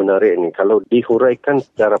isu menarik ni. Kalau dihuraikan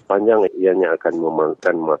secara panjang, ianya akan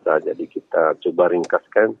memakan masa. Jadi kita cuba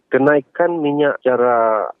ringkaskan. Kenaikan minyak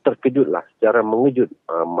secara terkejutlah, secara mengejut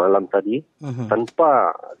malam tadi,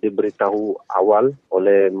 tanpa diberitahu awal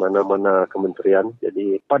oleh mana-mana kementerian.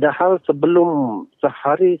 Jadi padahal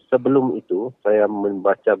sehari sebelum itu, saya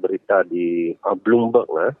membaca berita di Bloomberg.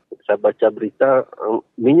 Saya baca berita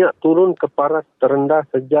minyak turun ke paras terendah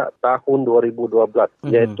sejak tahun 2012,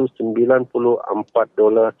 iaitu $94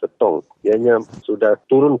 setong. Ianya sudah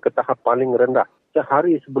turun ke tahap paling rendah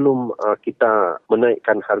sehari sebelum kita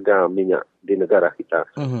menaikkan harga minyak di negara kita.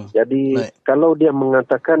 Jadi kalau dia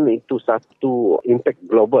mengatakan itu satu impact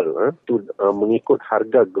global, itu mengikut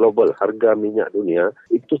harga global, harga minyak dunia,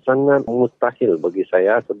 itu sangat mustahil bagi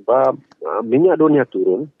saya sebab minyak dunia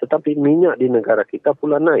turun tetapi minyak di negara kita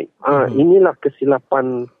pula naik. Inilah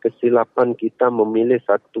kesilapan kita memilih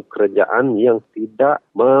satu kerajaan yang tidak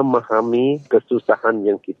memahami kesusahan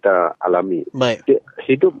yang kita alami.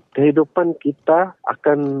 Kehidupan kita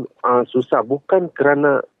akan susah bukan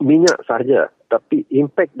kerana minyak sahaja, Tapi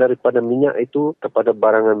impak daripada minyak itu kepada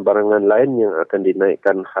barangan-barangan lain yang akan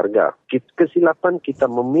dinaikkan harga. Kesilapan kita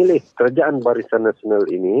memilih Kerajaan Barisan Nasional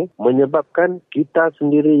ini menyebabkan kita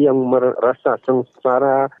sendiri yang merasa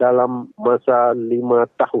sengsara dalam masa 5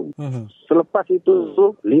 tahun. Selepas itu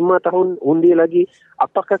 5 tahun undi lagi,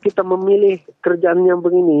 apakah kita memilih kerajaan yang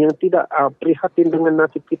begini yang tidak prihatin dengan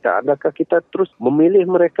nasib kita? Adakah kita terus memilih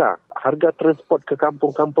mereka? Harga transport ke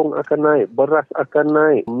kampung-kampung akan naik, beras akan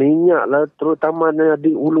naik, minyak lah terutamanya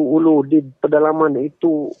di ulu-ulu, di pedalaman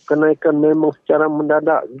itu kenaikan memang secara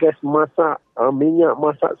mendadak, gas masak, minyak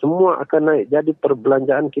masak semua akan naik. Jadi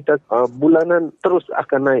perbelanjaan kita bulanan terus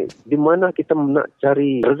akan naik. Di mana kita nak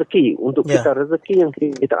cari rezeki untuk kita, rezeki yang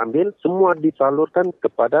kita ambil semua disalurkan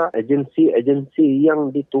kepada agensi-agensi yang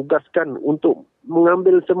ditugaskan untuk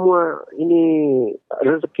mengambil semua ini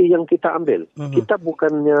rezeki yang kita ambil. Kita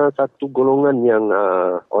bukannya satu golongan yang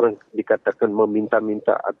orang dikatakan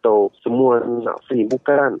meminta-minta atau semua nak free.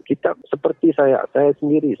 Bukan. Kita seperti saya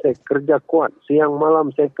sendiri, saya kerja kuat. Siang malam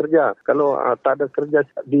saya kerja. Kalau tak ada kerja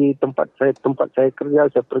di tempat saya kerja,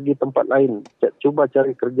 saya pergi tempat lain. Saya cuba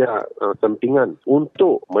cari kerja sampingan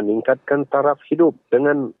untuk meningkatkan taraf hidup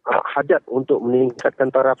dengan hajat untuk meningkatkan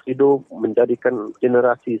taraf hidup, menjadikan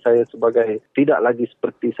generasi saya sebagai tidak lagi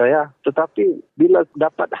seperti saya, tetapi bila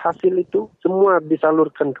dapat hasil itu semua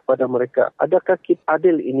disalurkan kepada mereka. Adakah kita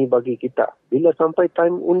adil ini bagi kita? Bila sampai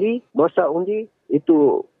time undi, masa undi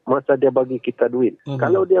itu masa dia bagi kita duit.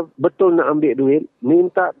 Kalau dia betul nak ambil duit,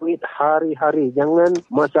 minta duit hari-hari. Jangan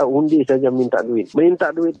masa undi saja minta duit. Minta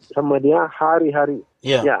duit sama dia hari-hari.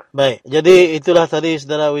 Ya, baik. Jadi itulah tadi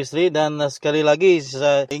Saudara Wisri, dan sekali lagi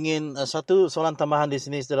saya ingin satu soalan tambahan di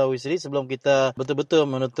sini Saudara Wisri sebelum kita betul-betul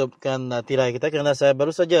menutupkan tirai kita, kerana saya baru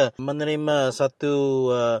saja menerima satu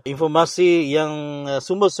informasi yang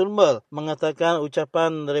sumber-sumber mengatakan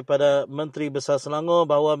ucapan daripada Menteri Besar Selangor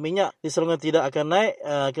bahawa minyak di Selangor tidak akan naik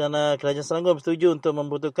kerana Kerajaan Selangor bersetuju untuk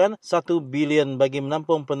membutuhkan 1 bilion bagi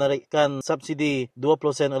menampung penarikan subsidi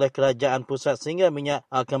 20% oleh Kerajaan Pusat sehingga minyak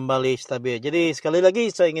kembali stabil. Jadi sekali lagi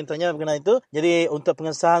saya ingin tanya mengenai itu. Jadi untuk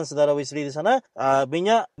pengesahan Saudara Wisri di sana,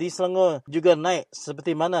 minyak di Selangor juga naik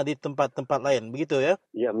seperti mana di tempat-tempat lain, begitu ya?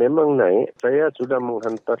 Ya, memang naik. Saya sudah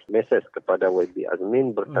menghantar mesej kepada YB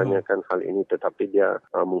Azmin bertanyakan hal ini, tetapi dia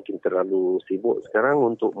mungkin terlalu sibuk sekarang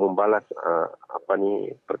untuk membalas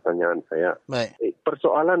pertanyaan saya. Baik.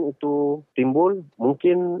 Persoalan itu timbul,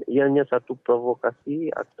 mungkin ianya satu provokasi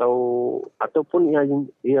ataupun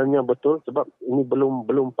ianya betul, sebab ini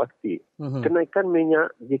belum pasti. Kenaikan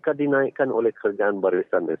minyak jika dinaikkan oleh Kerajaan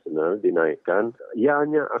Barisan Nasional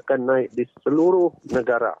ianya akan naik di seluruh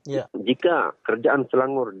negara. Jika Kerajaan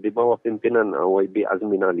Selangor di bawah pimpinan YB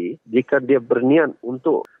Azmin Ali, jika dia berniat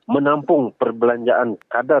untuk menampung perbelanjaan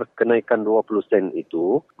kadar kenaikan 20 sen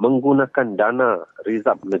itu menggunakan dana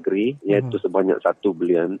rizab negeri iaitu sebanyak 1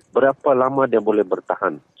 bilion, berapa lama dia boleh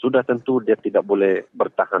bertahan? Sudah tentu dia tidak boleh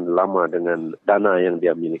bertahan lama dengan dana yang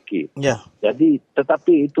dia miliki. Jadi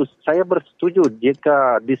tetapi itu saya bersetuju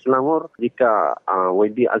jika di Selangor, jika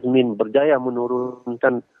YB Azmin berjaya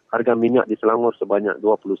menurunkan harga minyak di Selangor sebanyak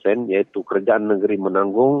 20 sen, iaitu kerajaan negeri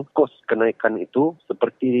menanggung kos kenaikan itu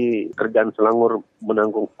seperti kerajaan Selangor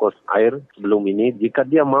menanggung kos air sebelum ini. Jika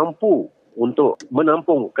dia mampu untuk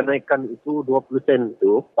menampung kenaikan itu 20 sen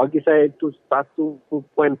itu, bagi saya itu satu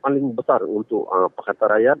poin paling besar untuk Pakatan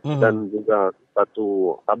Rakyat dan juga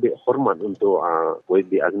satu tabik hormat untuk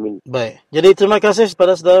YB Azmin. Baik. Jadi terima kasih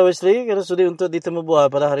kepada Saudara Wisri kerana sudi untuk ditemu bual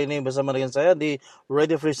pada hari ini bersama dengan saya di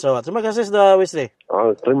Radio Free Sarawak. Terima kasih Saudara Wisri.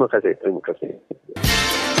 Terima kasih. Terima kasih.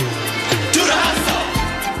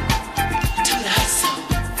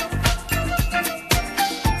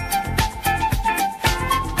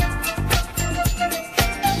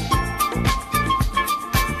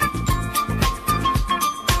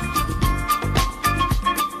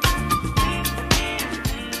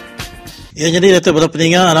 Ya, jadi Datuk pada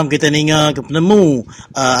pendengar, alam kita ninga ke penemu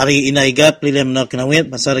hari ina iga pilihan menak kenawit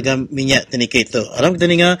pasal harga minyak tenika itu. Alam kita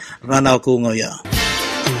ninga ranau ku ngoya.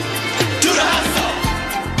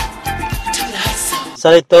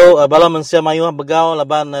 Saya tahu bala mensia mayu begau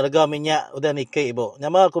laban harga minyak udah nikah ibu.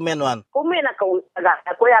 Nama komen wan. Komen aku agak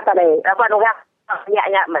aku ya tadi. Apa orang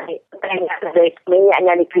minyaknya mesti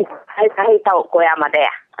minyaknya nikah. Hai tahu ko ya made.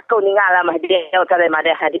 Aku ningala mah dia tadi made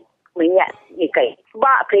hari minyak nikah.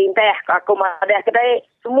 Sebab perintah aku made kedai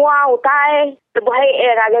semua utai terbaik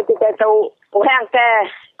raga kita tahu orang ke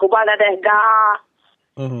kubang ada ga.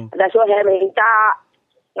 Ada suara minta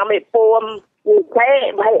ngambil pom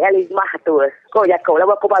saya baik alismah tu. Kau ya kau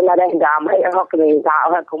lepas kau banyak dah dam, hai aku ni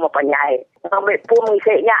tahu aku mau penyai. Ngambil pom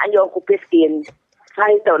saya nya yo aku piskin.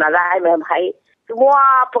 Saya tahu nak rai memang hai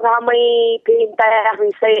semua penghamai perintah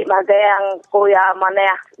risik bagai yang koya mana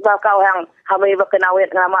bakal yang hamai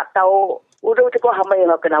berkenawit dengan mak tahu udah tu ko hamai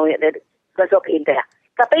berkenawit besok perintah.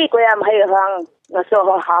 Tapi koya mai orang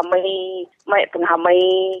ngasuh hamai mai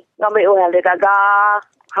penghamai ngambil orang degaga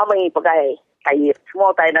hamai pakai kai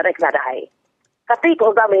semua tai nak kena dai. Tapi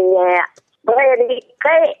ko gamenya bayar ni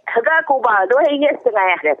kai harga kuba 2 ringgit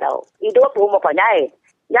setengah dia tahu. Hidup rumah panjai.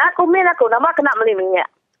 Ya aku mina aku nama kena beli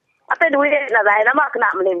minyak. Apa duit nak dah nama kena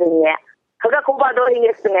beli minyak. Harga kuba 2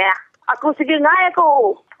 ringgit setengah. Aku segi ngai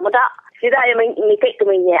aku. Muda sida yang nikah tu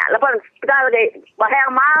minyak. Lepas sekarang lagi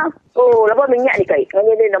bahang mah. Oh, lepas minyak nikah.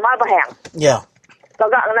 Ngai ni nama bahang. Ya.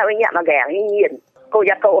 Kagak kena minyak magang. Ingin. Kau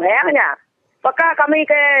jatuh hangnya. Pakak kami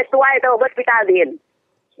ke tuai tu hospital din.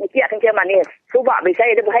 Nikah kerja manis. Subak bisa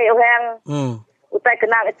dia bahaya orang. Utai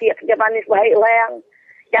kena kecil kerja manis bahaya orang.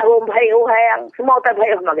 Jarum bahaya orang. Semua utai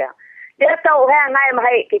bahaya orang. Dia tahu orang ngai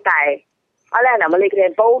bahaya kita. Alah nak beli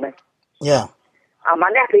tempo ni. Ya.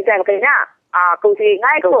 Mana kerja kerja. Aku si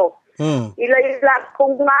ngai tu. Ilak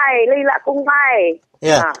kung ngai.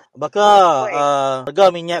 Ya. Baka harga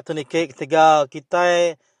minyak tu nikah ketika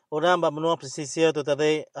kita orang benua pesisir tu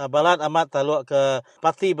tadi balat amat taluk ke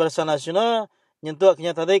Parti Barisan Nasional. Nyentuh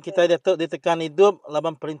kenyataan tadi kita datuk ditekan hidup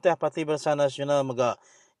laban perintah Parti Barisan Nasional mega.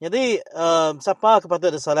 Jadi siapa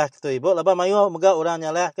kepatut disalah tu ibu? Laban mayu mega orang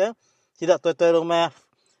nyalah ke? Tidak tuai-tuai rumah,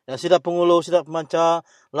 tidak pengulu, tidak pemancar.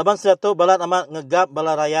 Laban sudah tu balat amat ngegap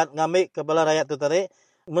bala rakyat, ngambil ke bala rakyat tu tadi.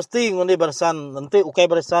 Mesti ngundi barisan, nanti ukai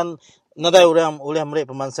barisan nadai orang oleh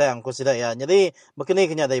mereka pemansang ko sida ya. Jadi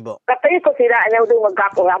begini kenyataan ibu. Katanya ko sida nya udah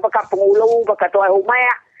ngegap orang bekas pengulu, bekas tuai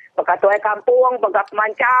rumah, bekas tuai kampung, bekas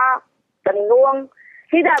pemancar. Tenung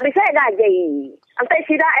tidak bisa gaji. Antai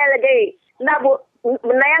tidak lagi nak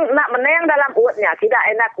menang dalam urutnya tidak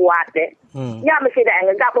enak kuat deh. Ya mesti dah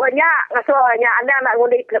enggak banyak ngasuhnya anda nak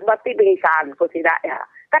ngundi berarti berisan ko tidak ya.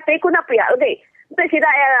 Kata aku nak pihak lagi. Antai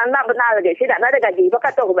tidak nak benar lagi. Tidak nak ada gaji.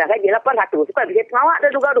 Bakal tu rumah gaji 800 supaya bisa ngawak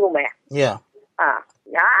ada juga rumah. Ya.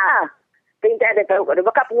 Ya. Perintah ada tahu ada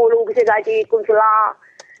bakal pengulu bisa gaji konsular.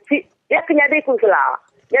 Ya kenyadi konsular.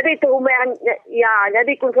 Jadi tu rumah ya,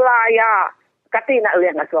 jadi konsular ya. Kati nak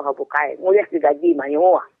lihat ngasuh bukai, nguliah digaji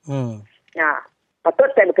mayu. Ya. Patut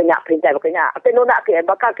saya berkenyak perintah berkenyak. Apa nak ke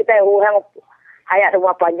bakal kita orang hayat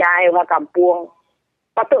rumah panjai, orang kampung.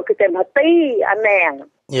 Patut kita mati aneh.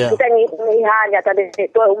 Kita ngihannya tadi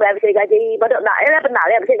tu rumah bisa gaji, badok nak benar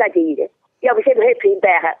ya bisa gaji dia. Ya bisa beri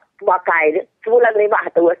perintah bukai dia. Sebulan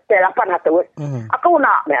 500, 800. Aku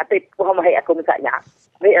nak tapi orang hayat aku misalnya.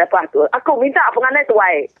 Lepas tu, aku minta penganai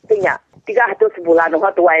tuai tinggal 300 sebulan,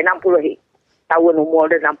 orang tuai 60 tahun umur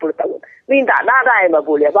dia 60 tahun. Minta nadai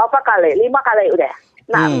boleh berapa kali? 5 kali udah.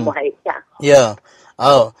 Nak baik ya. Ya.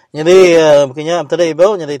 Oh, jadi begini tadi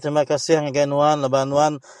ibu, jadi terima kasih dengan Nuan, leban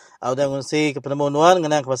Nuan udah ngungsi kepada Nuan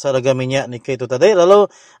mengenai pasal harga minyak nikah itu tadi. Lalu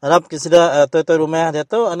harap kita tuai rumah dia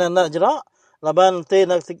tu anak-anak jerak. Laban nanti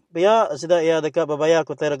nak pihak sudah ia dekat berbayar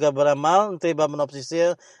kota harga beramal nanti bamno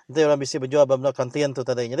pesisir nanti orang bisa berjual bamno kantin tu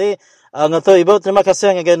tadi. Jadi ngato ibu terima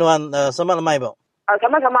kasih dengan Nuan selamat lemai ibu.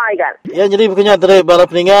 Sama-sama Igan. Ya jadi bukannya dari bala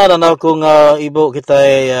peningat dan aku ibu kita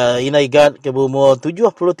Ina Igan ke umur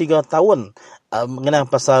 73 tahun mengenang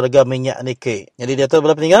pasal harga minyak nikah. Jadi dia tu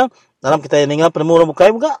bala peningat dalam kita dengar penemu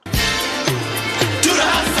bukai buka.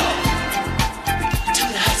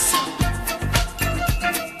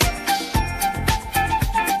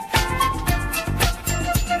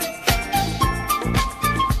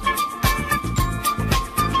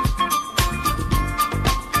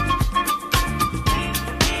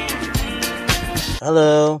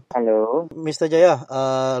 Halo. Mr. Jaya,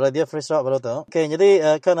 Radio Free Sarawak baru tu. Okey, jadi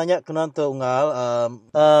kan nanya kenan tu unggal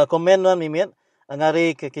komen Nuan Mimit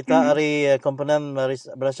ngari ke kita hari komponen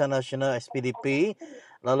Barisan Nasional SPDP.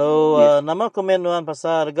 Lalu nama komen Nuan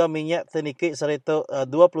pasal harga minyak tenikik sarito 20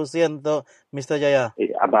 sen tu Mr. Jaya.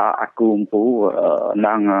 Aba aku umpu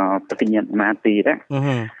nang pekinyat mati dah.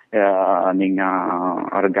 Ya ninga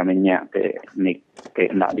harga minyak ke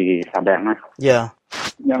nak di Sabang. Ya.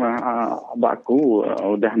 Ya, aku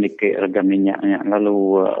udah nikah harga minyaknya.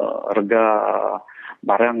 Lalu harga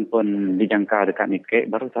barang pun dijangka dekat nikah.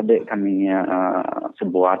 Baru tadi kami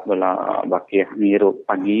sebuat bala bakiah miruk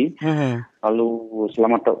pagi. Lalu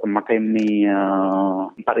selama tu pemakai mi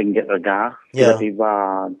RM4 harga. Tiba-tiba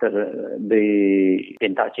di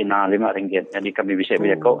tinta Cina RM5. Jadi kami bisa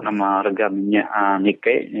berjakok nama harga minyak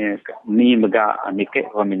nikah. Ni mega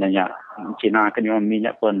nikah kalau minyaknya. Cina kan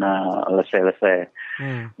minyak pun lesai-lesai.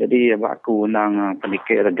 Jadi aku nang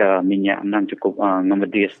penikir harga minyak nang cukup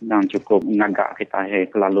ngemedis, nang cukup ngagak kita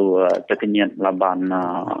lalu terkenyat laban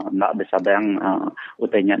nak bersadang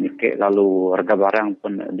utainya nikah lalu harga barang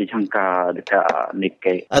pun dijangka dekat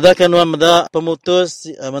Nikkei. Adakah nuan meda pemutus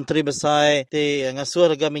Menteri Besar ti ngasuh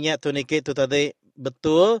harga minyak tu Nikkei tu tadi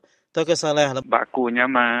betul atau kesalah? Bakunya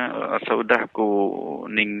sudah ku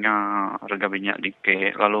ninga harga minyak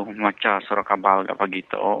Nikkei lalu maca surat khabar kat pagi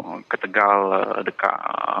tu ke Tegal dekat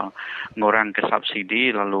ngurang ke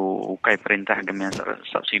subsidi lalu ukai perintah gemen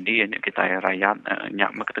subsidi kita rakyat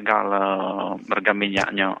nyak ke Tegal harga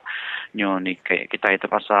minyaknya nyo Nikkei kita itu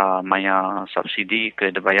pasal maya subsidi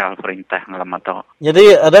ke dibayar perintah ngalamat tu.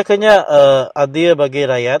 Jadi adakahnya adil bagi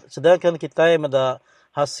rakyat sedangkan kita meda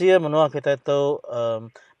hasil menua kita itu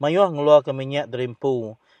mayuh ngeluarkan minyak dari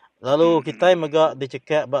empu. Lalu kita megak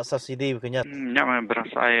dicekak bak subsidi bukannya. Nyak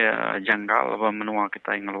berasa janggal menua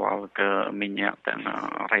kita ngeluar ke minyak dan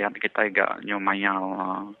rakyat kita gak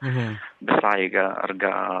nyomayal besar gak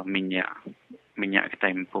harga minyak kita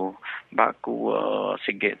empu. Baku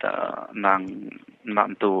sigit nang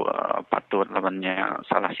tu patut lawannya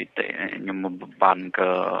salah sitik beban ke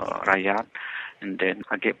rakyat. And then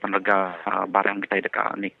agak penega barang kita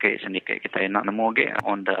dekat Nikkei sedikit kita nak nemu agak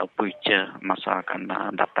on the future masa akan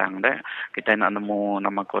datang deh kita nak nemu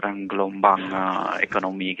nama kurang gelombang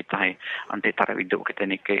ekonomi kita anti taraf hidup kita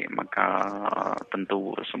Nikkei maka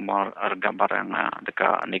tentu semua harga barang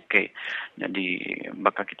dekat Nikkei jadi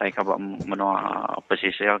bakal kita kabak menua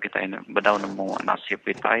pesisir kita bedau nemu nasib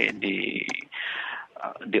kita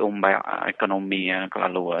di umbai ekonomi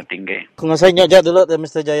kelalu tinggi. Kung saya nyok dulu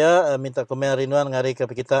Mr. Jaya minta komen rinuan ngari ke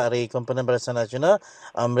kita hari komponen Barisan Nasional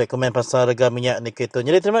komen pasal harga minyak Nikkei tu.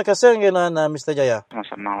 Jadi terima kasih ngeunan Mr. Jaya.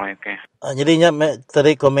 Sama-sama okey. Jadi nyok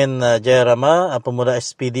tadi komen Jaya Rama pemuda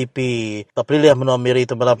SPDP paprilih menua miri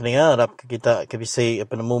tu balap ni harap kita kebisi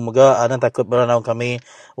penemu moga anan takut beranau kami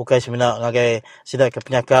ukai semina ngagai sidak ke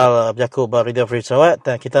penyakal berjaku bar Radio Free Sarawak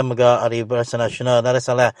dan kita moga hari Barisan Nasional nara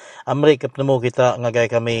salah amri ke penemu kita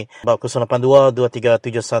ngagai kami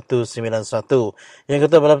 082-237191. Yang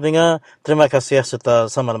kata balap dengar, terima kasih serta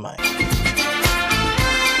sama lemai.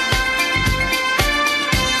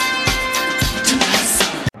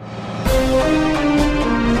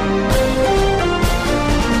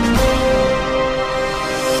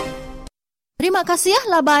 Terima kasih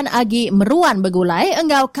laban agi meruan begulai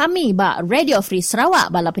enggau kami ba Radio Free Sarawak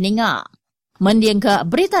bala peninga. Mendiang ke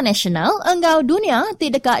Berita Nasional, enggau dunia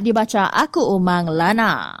tidak dibaca aku Umang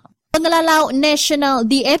Lana. Pengelalau National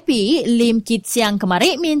DAP Lim Kit Siang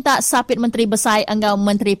kemari minta sapit Menteri Besar enggau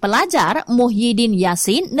Menteri Pelajar Muhyiddin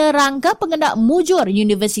Yassin nerang ke pengendak mujur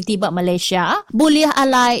Universiti Bak Malaysia boleh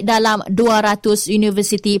alai dalam 200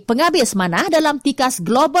 universiti penghabis manah dalam tikas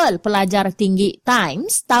global pelajar tinggi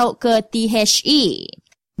Times tau ke THE.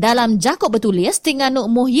 Dalam jakub bertulis, Tinganuk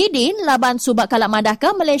Muhyiddin laban subak kalak madah ke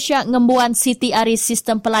Malaysia ngembuan Siti Ari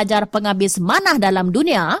sistem pelajar penghabis manah dalam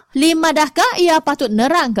dunia, lim madah ke ia patut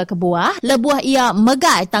nerang ke kebuah, lebuah ia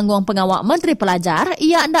megai tanggung pengawak Menteri Pelajar,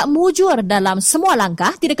 ia hendak mujur dalam semua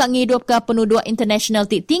langkah tidak ngidup ke penduduk internasional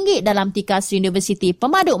tinggi dalam tikas Universiti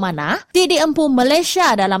Pemaduk Manah, di empu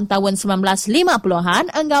Malaysia dalam tahun 1950-an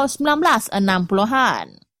enggau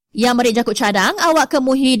 1960-an. Yang merik jakut cadang, awak ke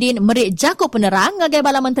Muhyiddin merik jakut penerang ngagai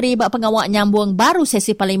bala menteri bak pengawak nyambung baru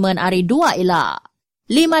sesi parlimen hari 2 ila.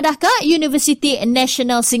 5 dah ke Universiti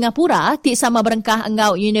Nasional Singapura tik sama berengkah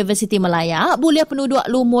enggau Universiti Malaya boleh penduduk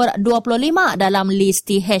lumur 25 dalam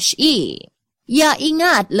list THE. Ya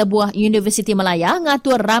ingat lebuah Universiti Malaya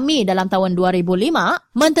ngatur rami dalam tahun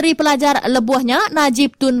 2005, Menteri Pelajar lebuahnya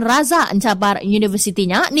Najib Tun Razak encabar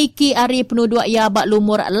universitinya niki ari penduduk ia bak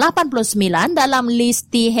lumur 89 dalam list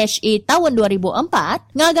THE tahun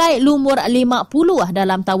 2004, ngagai lumur 50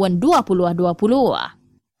 dalam tahun 2020.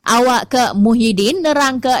 Awak ke Muhyiddin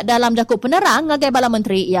nerang ke dalam jakut penerang ngagai bala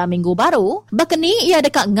menteri ia minggu baru, bekeni ia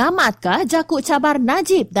dekat ngamat ke jakut cabar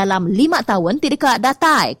Najib dalam 5 tahun tidak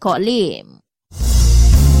datai Kok Lim.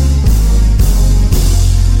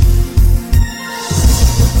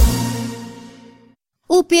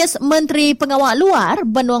 Upis Menteri Pengawak Luar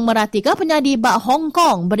Benuang Meratika penyadi bak Hong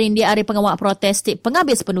Kong berindi hari pengawak protes tik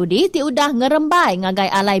penghabis penudi ti udah ngerembai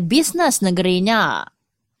ngagai alai bisnes negerinya.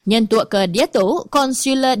 Nyentuk ke dia tu,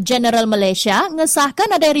 Konsulat Jeneral Malaysia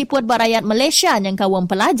ngesahkan ada report rakyat Malaysia yang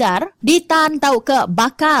kawam pelajar ditantau ke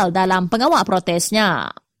bakal dalam pengawak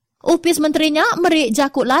protesnya. Upis menterinya merik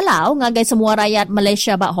jakut lalau ngagai semua rakyat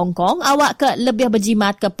Malaysia bak Hong Kong awak ke lebih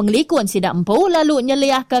berjimat ke pengelikun sidak empu lalu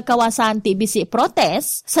nyeliah ke kawasan ti bisik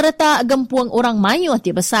protes serta gempuang orang mayuh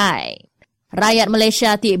ti besai. Rakyat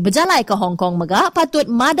Malaysia ti berjalai ke Hong Kong megak patut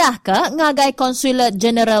madah ke ngagai Konsulat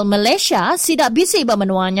Jeneral Malaysia sidak bisik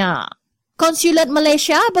bermenuanya. Konsulat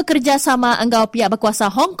Malaysia bekerjasama enggau pihak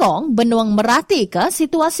berkuasa Hong Kong benuang merati ke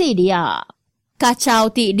situasi dia. Kacau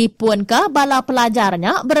ti dipun ke bala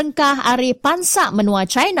pelajarnya berengkah ari pansak menua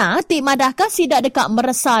China ti madah ke sidak dekat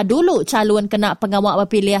meresa dulu calon kena pengawak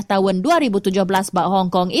berpilihan tahun 2017 bak Hong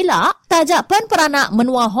Kong ilak. Tajak pen peranak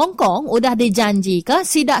menua Hong Kong udah dijanji ke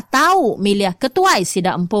sidak tahu milih ketuai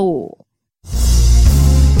sidak empu.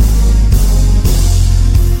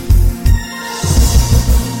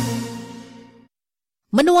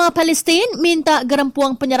 Menua Palestin minta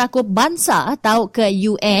gerempuang penyerakup bangsa tahu ke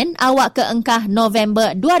UN awak ke engkah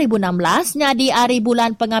November 2016 nyadi hari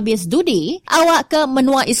bulan penghabis dudi awak ke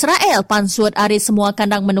menua Israel pansut hari semua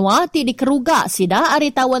kandang menua ti dikerugak sida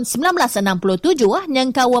hari tahun 1967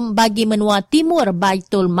 yang kawam bagi menua timur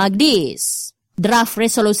Baitul Maqdis. Draft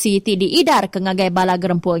resolusi ti diidar ke ngagai bala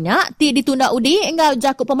gerempuangnya ti ditunda udi engau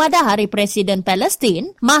jakuk pemadah hari Presiden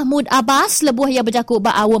Palestin Mahmud Abbas lebuh ia berjakuk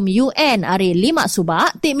ba awam UN hari 5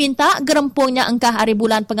 Subak ti minta gerempuangnya engkah hari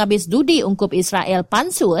bulan penghabis dudi ungkup Israel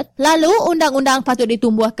pansut lalu undang-undang patut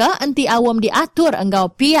ditumbuh ke enti awam diatur engau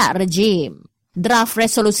pihak rejim. Draft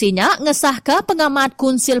resolusinya ngesah ke pengamat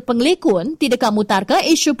Kunsil Pengelikun tidak mutar ke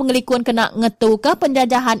isu pengelikun kena ngetu ke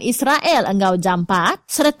penjajahan Israel enggau jampat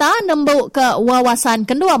serta nembuk ke wawasan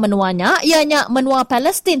kedua menuanya ianya menua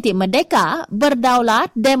Palestin ti merdeka,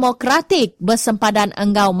 berdaulat, demokratik, bersempadan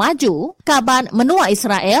enggau maju, kaban menua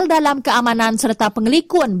Israel dalam keamanan serta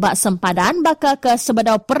pengelikun bak sempadan baka ke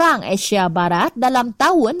sebedau perang Asia Barat dalam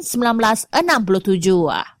tahun 1967.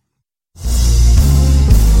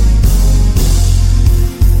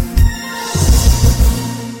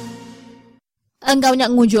 Enggau nyak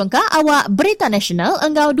ngujung ka awak berita nasional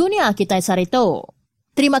enggau dunia kita sarito.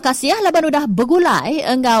 Terima kasih laban udah begulai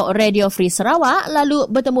enggau Radio Free Sarawak lalu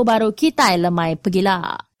bertemu baru kita lemai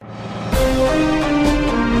pegila.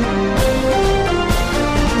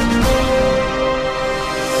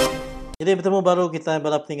 Jadi bertemu baru kita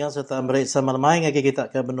balap tinggal serta berik sama lemai ngagi kita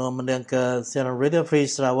ke benua mendang ke siaran Radio Free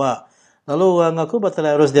Sarawak. Lalu ngaku batal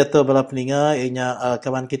harus diatur balap tinggal ianya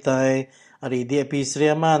kawan kita hari DAP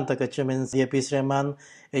Seriaman atau Chairman DAP Seriaman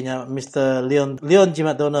ianya Mr. Leon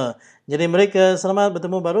Jimat Donor. Jadi mereka selamat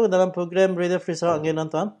bertemu baru dalam program Radio Free Sarawak ngin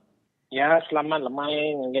tuan. Ya, selamat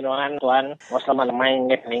lemai ngin tuan. Selamat lemai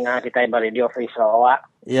ngin ninga kita Radio Free Sarawak.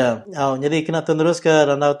 Ya, jadi kena terus ke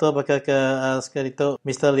randau tu bakal ke sekali tu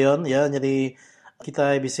Mr. Leon ya. Jadi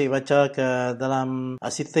kita bisa baca ke dalam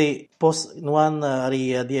sitik post nuan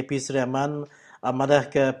hari DAP Seriaman madah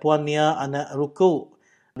ke Puan Nia anak ruku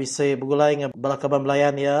bisa bergulai dengan balakaban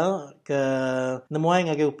belayan ya ke nemuai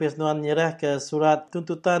ngagi upis nuan nyerah ke surat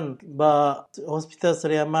tuntutan ba Hospital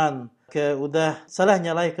Seriaman ke udah salah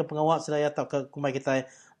nyalai ke pengawak sedaya atau ke kumai kita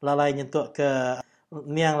lalai nyentuk ke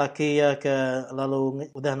niang laki ya ke lalu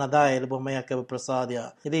udah nadai lebih maya ke berpersa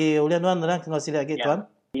dia. Jadi ulian nuan nerang kenal sila lagi tuan.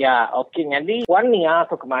 Ya, okey. Jadi, Puan Nia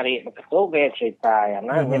tu kemari betul ke cerita ya.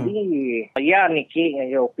 Jadi, ya Niki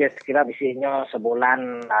ngayo upis kira bisinya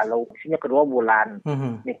sebulan lalu, bisinya kedua bulan.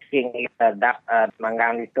 Niki terdak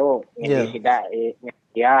manggang itu, jadi tidak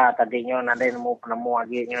ya tadinya nanti nemu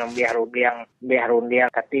lagi biar rundiang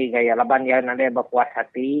kati gaya laban ya nanti berpuas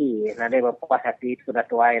hati sudah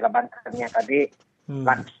tuai laban katanya tadi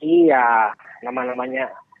laki ya nama-namanya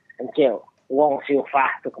Encil Wong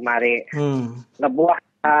Siufah tu kemari lebuah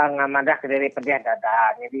ngamadah ke dari pediah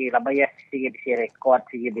dada. Jadi labaya sige bisi rekod,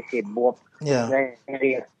 sige bisi buat.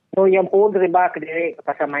 Jadi so yang pun terlibat ke diri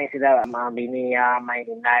pasal main sida bini ya, main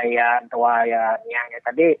inai ya, tua ya, niangnya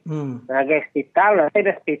tadi. Lagi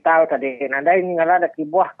hospital tadi. Nada ini ngala ada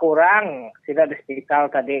kibuah kurang. Sida di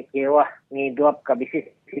hospital tadi kibuah ngiduap ke bisi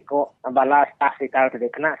siko bala staff hospital tadi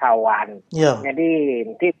kena sawan. Jadi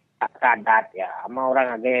nanti kadat ya sama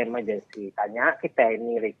orang agak emergency tanya kita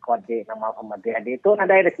ini record di nama pemerintah itu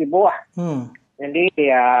ada buah jadi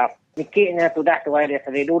ya Niki-nya sudah tuai dia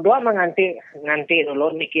sendiri dua menganti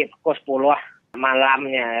dulu Niki pukul 10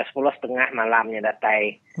 malamnya 10:30 malamnya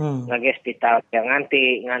datai lagi hospital ya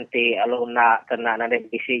nganti aluna kena nade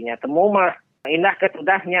bisinya temu mah indah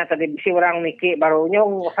ketudahnya tadi bisi orang Niki baru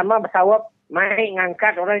nyong sama bersawap mai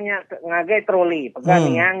ngangkat orangnya ngagai troli pegang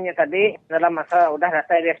niangnya tadi dalam masa udah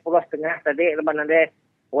datang dia 10:30 tadi leban ada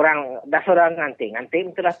orang dasar nganti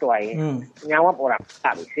itulah tuai nyawap orang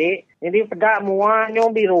tak bisi jadi pedak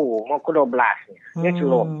muanya biru mau ke 12 nya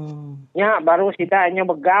celuk nya baru sidanya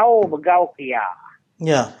begau kia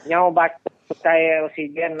nyawa baca saya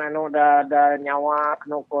oksigen da nyawa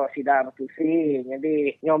kena ko sida betusi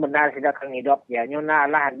jadi nyo benar sida kang hidup ya nyo na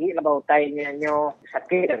lagi lebau tainya nyo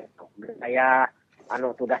sakit saya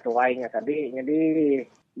sudah tuainya tadi jadi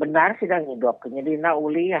benar sedang hidup. Jadi nak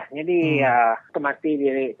uli lah. Jadi mati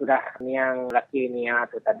diri sudah yang laki ni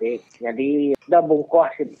tu tadi. Jadi dah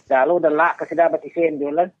bungkuh sudah lalu dah lak ke sudah batisin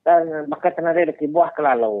dulu dan maka tenare deki buah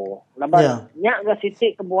kelalu. Laban nyak ke siti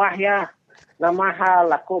ke buah ya. Nama hal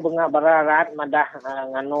aku benga bararat madah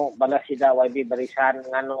nganu balasida YB barisan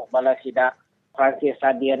nganu balasida Francis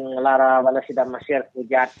Sadian ngelara balasida Masyar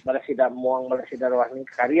Kujat balasida Muang balasida Rohani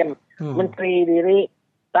Karim menteri diri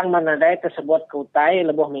tang manadai tersebut ke utai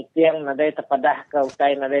lebuh miting nadai terpadah ke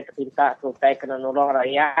utai nadai terpinta ke utai kena nolong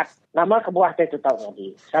rakyat. Nama kebuah itu tahu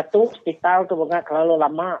tadi. Satu hospital tu benga terlalu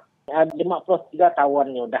lama 53 tahun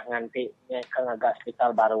ni udah nganti ke ngagak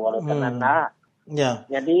hospital baru walau tenanda. Ya.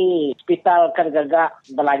 Jadi hospital kan gagak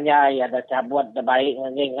belanja ya ada cabut ada baik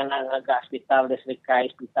ngagak hospital di Serikai,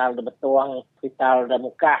 hospital di Betuang, hospital di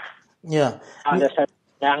Mukah. Ya. Ada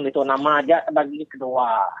yang itu nama aja bagi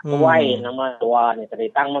kedua. Tuai nama dua ni tadi.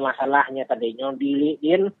 Tang masalahnya tadinya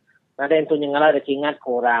dilin. Nada itu nyengala dekingat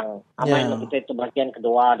kurang. Apa yang kita itu bagian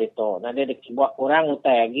kedua itu. Nada dekibuah kurang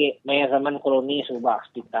utai lagi. Maya zaman koloni subah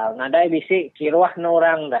hospital. Nada bisi kiruah na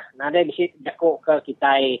orang dah. Nada bisi jakuk ke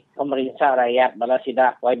kita pemerintah rakyat. Bala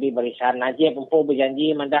sidak YB barisan. Najib empu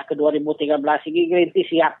berjanji mandah ke 2013. Sigi garanti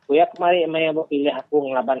siap. Kuya kemarin maya berpilih aku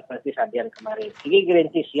ngelaban Francis Sadian kemarin. Sigi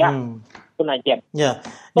garanti siap. Itu Najib. Ya.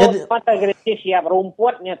 So, mata garanti siap.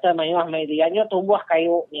 Rumputnya termayuah medianya tumbuh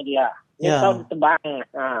kayunya dia. Dia tahu ditebang.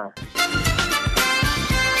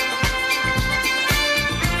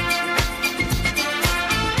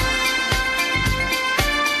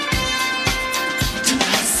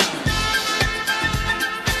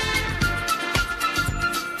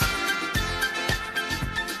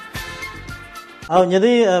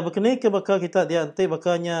 Jadi begini ke bakal kita dianti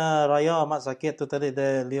bakalnya raya amat sakit tu tadi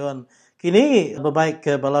de Leon. Kini berbaik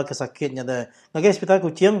ke bala kesakitnya de. Ngagi hospital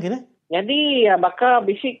Kuching kini? Jadi bakal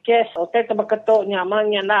bisik kes hotel terbeketuk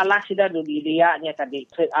nyaman nya lah sida dudi dia nya tadi.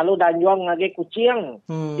 Alu danjong ngagi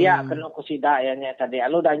Kuching. Dia kena kusida ya nya tadi.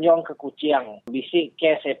 Alu danjong ke Kuching. Bisik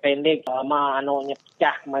kes pendek sama anu nya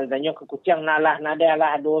pecah mal danjong ke Kuching nalah nada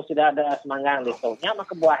lah aduh sudah ada semanggang gitu. Nya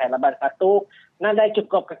maka buah laban satu nada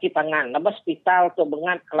cukup kaki tangan. Lepas hospital tu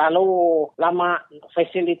bengat kelalu lama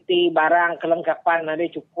facility barang kelengkapan nada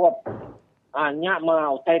cukup. Nyak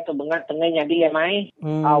mau utai tu bengat tengahnya dia mai.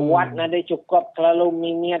 Wat nada cukup kelalu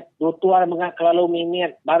minit. Dutuar bengat kelalu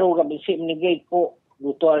minit. Baru ke bisik menigai ko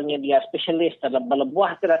dutuarnya dia spesialis dalam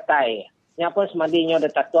belebuah teratai. Nya pun semadinya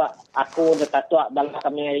dah tatua. Aku dah tatua bala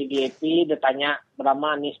kami dari DAP. Dia tanya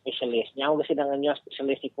berapa ni spesialis. Nya udah sidangannya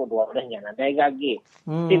spesialis itu dua udahnya. Nada gagi.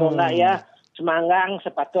 Tinunda ya. Semanggang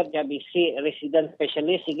sepatutnya bisi resident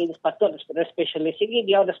specialist sigi sepatut specialist sigi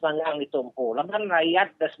dia udah semanggang ditumpu. Laban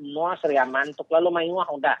rakyat dah semua seriaman untuk lalu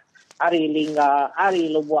mayuah udah ari lingga,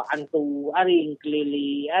 ari lubuh antu, ari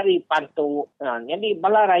kelili, ari pantu. Jadi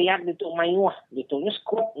bala rakyat itu mayuah gitu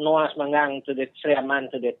nyeskut noa semanggang tu de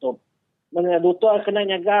seriaman tu de tu. Benar doktor kena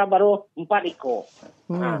nyaga baru 4 iko.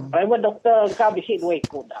 Private doktor ka bisi 2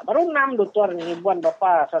 iko dah. Baru 6 doktor ni buan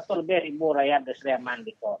bapa 1,000 rakyat di Sleman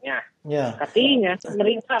dito. Ya. Katanya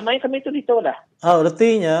merintah mai kami tu dito dah.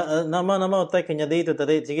 Artinya nama-nama utai kenyadi itu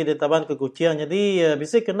tadi sigi ditaban ke Kuching. Jadi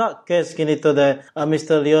bisi kena kes kini tu de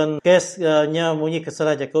Mr. Leon kes nya munyi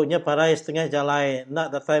kesalah jakutnya parai setengah jalai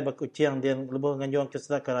nak datai ba Kuching dia lebuh nganjuang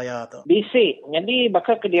kesalah ke raya tu. Bisi. Jadi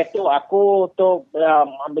bakal ke dia tu aku tu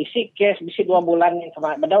bisi kes bisi 2 bulan ni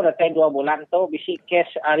sama badau datai 2 bulan tu bisi kes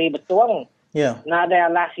hari Betuang. Nah ada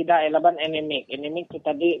lah sida elaban anemik. Anemik tu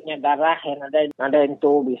tadi nya darah yang ada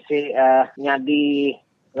itu bisi nyadi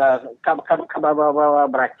kabar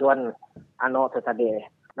beracun anu tu tadi.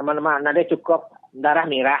 Nama-nama nada cukup darah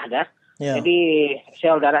merah dah. Jadi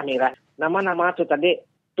sel darah merah. Nama-nama tu tadi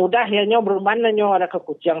sudah hanya berubahnya ada ke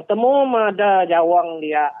Kuching. Temu ada jawang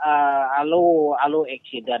dia alu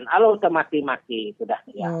accident, alu mati sudah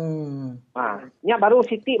dia. Nya baru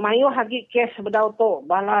Siti mayu hagi kes bedau tu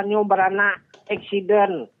bala nyo beranak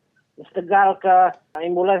accident. Setegal ke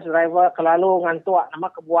ambulans driver kelalu ngantuk nama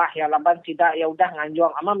kebuah ya laban tidak ya udah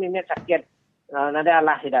nganjong ama mimet sakit. Nada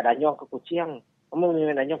lah tidak danjong ke Kuching. Ama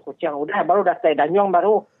mimet danjong Kuching udah baru datai danjong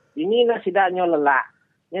baru ini na sidaknya lelah.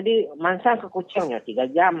 Jadi mansang ke Kuchingnya 3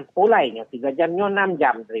 jam, pulainya 3 jamnya 6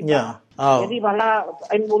 jam terima. Jadi bala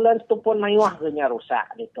ambulans tu pun mayuah genya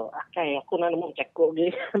rusak gitu. Kayak aku nak mau cekuk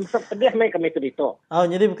dia. Pedih mai kami tu dito.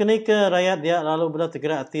 Jadi begini ke rakyat dia lalu benar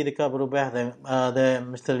tegak hati dekat berubah de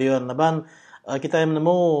Mr. Leon Laban kita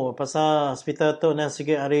menemu pasal hospital tu dan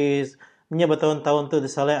segi hari nya bertahun-tahun tu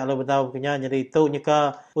disalai alu bedau punya jadi tu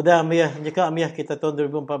nyeka udah ambiah kita tahun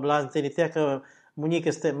 2014 ni dia ke munyi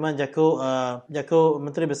ke statement Jaku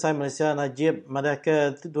Menteri Besar Malaysia Najib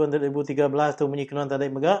Madaka 2013 tu munyi kenuan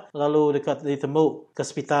tadi megak lalu dekat ditembuk ke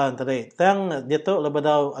hospital tadi. Tang dia tu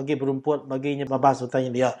lebadau agi berumput baginya babas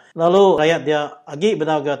utanya dia. Lalu rakyat dia agi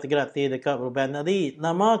bedau ga tigrati dekat Ruben tadi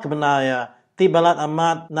nama kebenar ya. Ti balat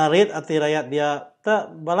amat narit ati rakyat dia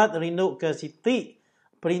tak balat rindu ke siti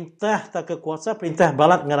perintah tak ke kuasa perintah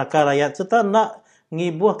balat ngaraka rakyat serta nak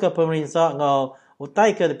ngibuh ke pemerintah ngau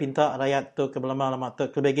utai ke pinta rakyat tu ke lama-lama tu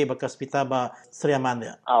kebagi bekas pita ba seriaman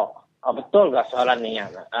dia. Betul ke soalan ni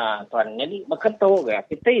tuan. Jadi beketu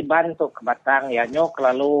ke kita iban tu ke batang ya nyok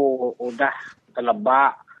lalu udah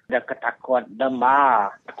terlebak ada ketakut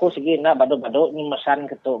demba. Aku segi nak baduk-baduk ni mesan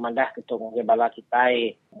ketuk mandah ketuk ngai bala kita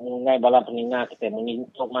ngai bala peninga kita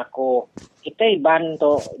menintuk mako. Kita iban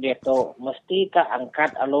tu dia tu mesti ka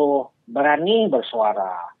angkat alu berani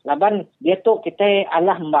bersuara. Laban dia tu kita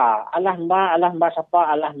Allah mba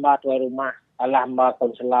siapa Allah mba tuai rumah, Allah mba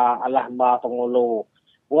konsela, Allah mba pengulu.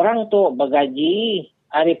 Orang tu bergaji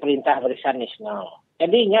hari perintah barisan nasional.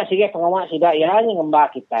 Jadi nya sige pengawal sida ya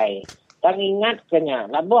ngembak kita. Dan ingat kenya,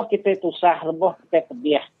 labuh kita tusah, labuh kita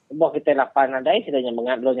kebiah, labuh kita lapan nadai sidanya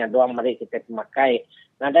mengadlonya doang mari kita pemakai.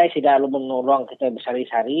 Nadai sida lu menolong kita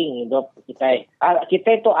besari-sari hidup kita.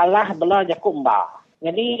 Kita itu Allah bela jaku mba.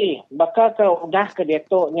 Jadi bakal ke udah ke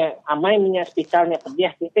detuknya amai punya hospitalnya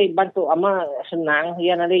kebiah kita bantu ama senang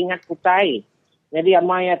ya nanti ingat kutai. Jadi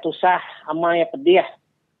ama ya tusah, ama ya pedih.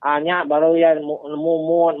 Anya baru ya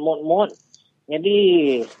mut. Jadi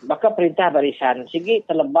bakal perintah barisan sigi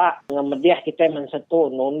terlebak ngemediah kita mensetu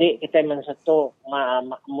nundik kita mensetu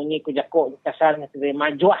munyi kujakuk kasan kita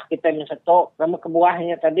majuah kita mensetu nama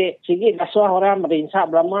kebuahnya tadi sigi dasuah orang merinsak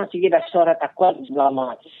belama sigi dasuah orang takut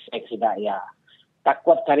belama tidak ya.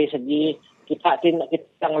 Takut dari segi kita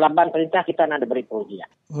ngelaban perintah kita nak beri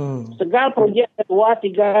projek. Segal projek kedua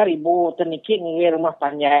 3,000 teniki ngir rumah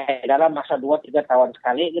panjai dalam masa 2-3 tahun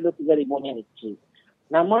sekali gitu 3,000-nya niki.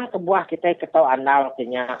 Nama kebuah kita tahu andal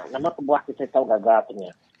kenya, nama kebuah kita tahu gagal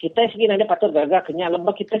kenya. Kita segi nanti patut gagal kenya,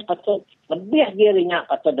 lembah kita patut lebih dirinya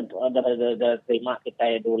patut terima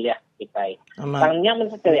kita dulu ya kita. Tangnya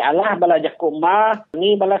menteri Allah bala jakumba,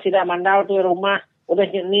 ni bala sida mandal tu rumah. Udah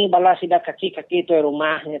ni bala sida kaki-kaki tu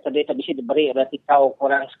rumahnya tadi bisa diberi berarti kau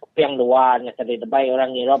kurang sekepiang luarnya tadi debai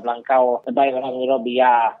orang ngirob langkau debai orang ngirob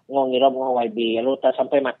ya ngirob YB lu tak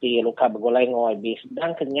sampai mati luka begulai YB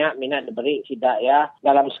sedang kenya minat diberi sida ya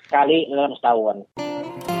dalam sekali dalam setahun.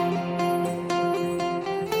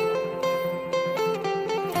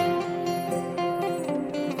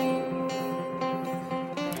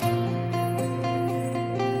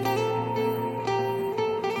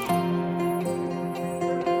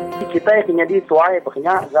 Kita yang jadi tuai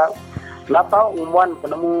berkenyak nak tahu umuan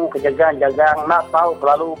penemu kejagaan-jagang, nak tahu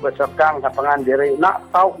selalu berserkang kapangan diri, nak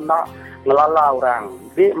tahu nak ngelala orang.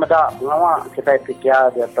 Di medak pengawak kita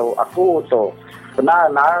fikir dia tahu aku tu benar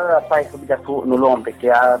saya kebijaku nulung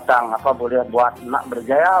fikir tang apa boleh buat nak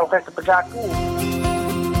berjaya oke ketegak aku.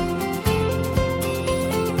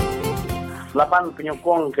 Lapan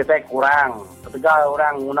penyokong kita kurang, ketegak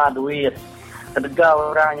orang guna duit, ketegak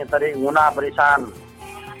orangnya tadi guna barisan.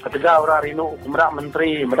 Ketika orang rindu medak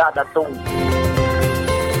menteri, medak datung.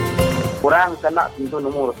 Orang kena tentu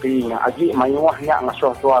nomor tiga. Agi mayuahnya ngasuh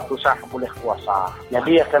tua tusah boleh kuasa.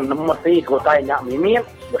 Jadi akan nomor tiga kotanya minit.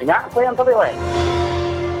 Banyak apa yang tadi weh.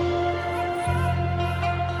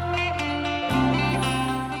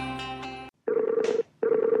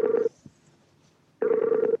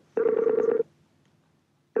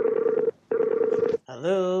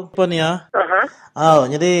 Halo, Puan ya?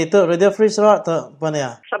 Jadi itu Radio Free Sarawak tak, Puan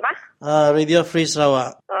ya? Siapa? Radio Free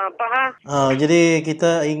Sarawak. Jadi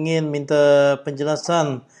kita ingin minta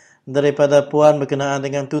penjelasan daripada Puan berkenaan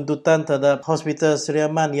dengan tuntutan terhadap Hospital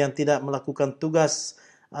Seriaman yang tidak melakukan tugas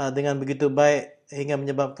dengan begitu baik hingga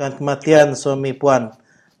menyebabkan kematian suami Puan.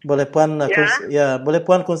 Boleh Puan boleh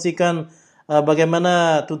Puan kongsikan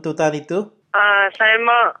bagaimana tuntutan itu? Saya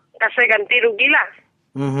mau kasih ganti rugi lah.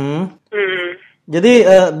 Jadi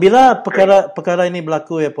bila perkara ini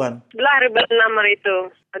berlaku ya Puan? Belah 2006 itu.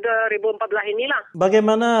 Ada 2014 inilah.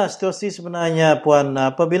 Bagaimana situasi sebenarnya Puan?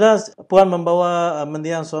 Apabila Puan membawa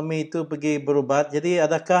mendiang suami itu pergi berubat, jadi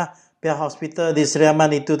adakah pihak hospital di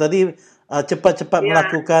Seriaman itu tadi cepat-cepat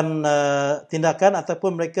melakukan tindakan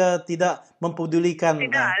ataupun mereka tidak mempedulikan?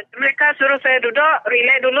 Tidak. Mereka suruh saya duduk,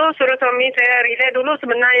 relay dulu, suruh suami saya relay dulu.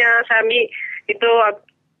 Sebenarnya suami itu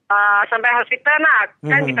sampai hospital nak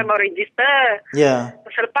kan kita mau register.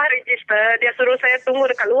 Selepas register dia suruh saya tunggu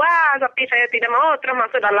dekat luar tapi saya tidak mau terus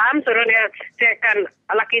masuk dalam suruh dia cekkan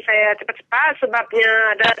laki saya cepat-cepat sebabnya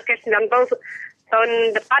ada kes jantung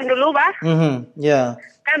tahun depan dulu bah.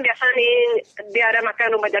 kan biasa ni dia ada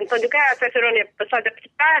makan rumah jantung juga. Saya suruh dia besar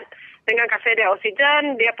cepat dengan kasih dia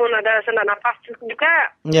oksigen. Dia pun ada senak nafas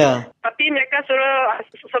juga. Ya. Tapi mereka suruh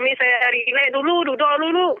suami saya relax dulu, duduk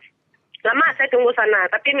dulu. Lama saya tunggu sana.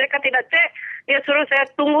 Tapi mereka tidak cek. Dia suruh saya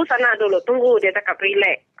tunggu sana dulu. Tunggu dia cakap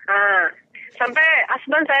relax. Sampai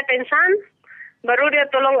husband saya pingsan, baru dia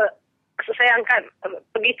tolong saya angkat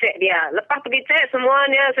pergi cek dia. Lepas pergi cek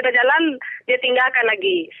semuanya sudah jalan, dia tinggalkan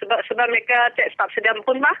lagi. Sebab mereka cek staf sedang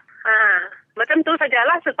pun bah. Macam tu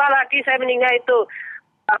sajalah setelah laki saya meninggal itu.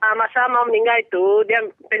 Masa mau meninggal itu, dia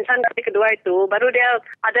pingsan kali kedua itu, baru dia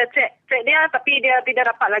ada cek dia tapi dia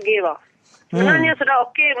tidak dapat lagi bah. Sebenarnya sudah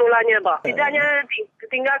okey mulanya bah. Tidaknya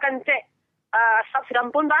tinggalkan cek staf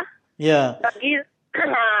sedang pun bah. Ya. Bagi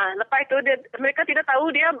lepas itu mereka tidak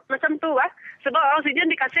tahu dia macam tu lah. Sebab oksigen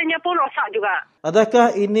dikasihnya pun rosak juga.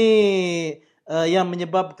 Adakah ini yang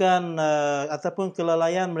menyebabkan ataupun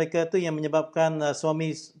kelalaian mereka itu yang menyebabkan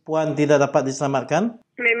suami puan tidak dapat diselamatkan?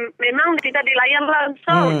 Memang tidak dilayan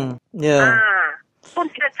langsung. Pun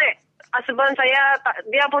tidak cek. Husband saya,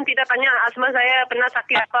 dia pun tidak tanya husband saya pernah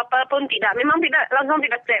sakit apa-apa pun tidak. Memang tidak, langsung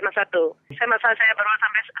tidak cek masa tu. Masa saya baru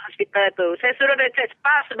sampai hospital tu. Saya suruh dia cek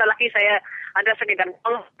pas sebab laki saya ada sakit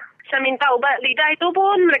jantung. Saya minta ubat lidah itu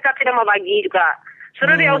pun mereka tidak mau bagi juga.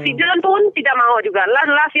 Suruh dia oksigen pun tidak mau juga.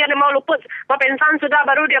 Last dia mau luput, mau pingsan sudah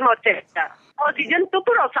baru dia mau cek. Oksigen tu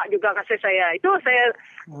pun rosak juga kasih saya. Itu saya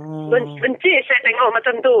benci saya tengok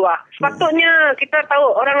macam tu lah. Sepatutnya kita tahu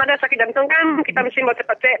orang ada sakit jantung kan, kita mesti mau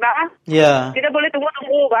cepat cek bah. Ya. Tidak boleh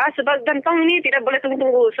tunggu-tunggu bah. Sebab jantung ni tidak boleh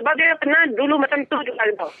tunggu-tunggu. Sebab dia pernah dulu macam tu juga.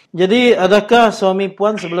 Jadi adakah suami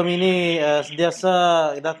puan sebelum ini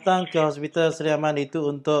sentiasa datang ke Hospital Seri Aman itu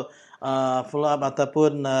untuk follow up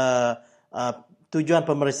ataupun tujuan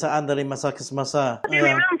pemeriksaan dari masa ke semasa? Dia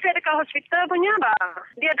memang saya dekat hospital punya bah.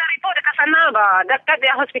 Dia ada report dekat sana bah. Dekat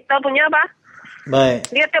dia hospital punya bah. Baik.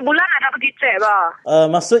 Dia tiap bulan ada pergi cek bah.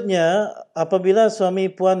 Maksudnya apabila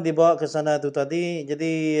suami puan dibawa ke sana tu tadi,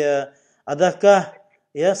 jadi adakah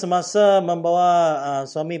semasa membawa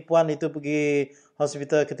suami puan itu pergi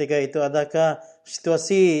hospital ketika itu, adakah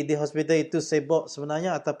situasi di hospital itu sibuk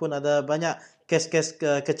sebenarnya ataupun ada banyak kes-kes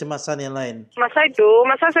kecemasan yang lain? Masa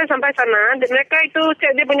saya sampai sana, mereka itu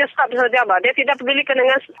cek dia punya staf saja bah. Dia tidak pedulikan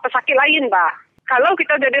dengan pesakit lain bah. Kalau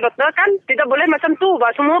kita jadi doktor kan tidak boleh macam tu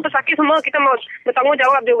bah. Semua pesakit semua kita mau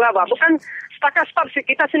bertanggungjawab juga bah. Bukan setakat staf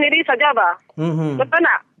kita sendiri saja bah. Betul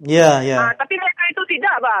tak? Ya. Tapi mereka itu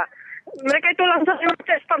tidak bah. Mereka itu langsung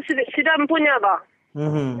cek staf sidang punya bah.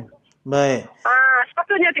 Baik.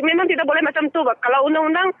 Sepatutnya memang tidak boleh macam tu bah. Kalau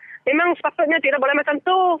undang-undang memang sepatutnya tidak boleh macam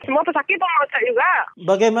tu. Semua pesakit pun mau cek juga.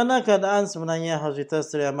 Bagaimana keadaan sebenarnya Hospital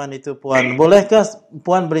Seri Aman itu puan? Bolehkah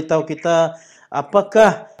puan beritahu kita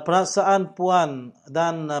apakah perasaan puan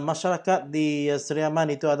dan masyarakat di Seri Aman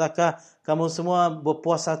itu, adakah kamu semua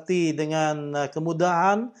berpuas hati dengan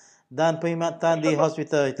kemudahan dan perkhidmatan di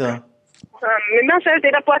hospital itu? Memang saya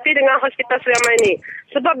tidak puas hati dengan Hospital Seri Aman ini.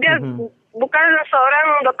 Sebab dia bukan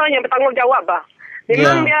seorang doktor yang bertanggungjawab bah.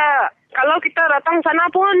 Memang dia, kalau kita datang sana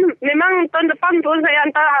pun, memang tahun depan pun saya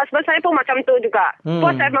hantar husband saya pun macam tu juga.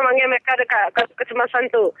 Pun saya memanggil mereka dekat kecemasan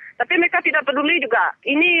tu. Tapi mereka tidak peduli juga.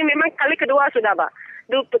 Ini memang kali kedua sudah bah.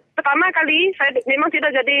 Pertama kali saya memang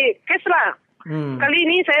tidak jadi kes lah. Kali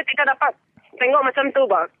ini saya tidak dapat tengok macam tu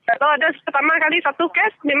bah. Kalau ada pertama kali satu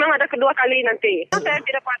kes, memang ada kedua kali nanti. Saya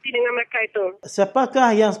tidak puas hati dengan mereka itu.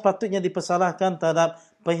 Siapakah yang sepatutnya dipersalahkan terhadap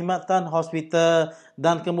perkhidmatan hospital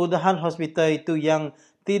dan kemudahan hospital itu yang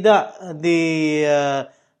tidak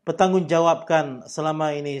dipertanggungjawabkan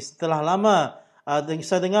selama ini? Setelah lama,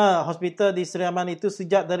 saya dengar hospital di Seri Aman itu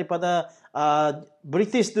sejak daripada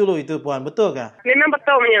British dulu itu puan, betulkah? Memang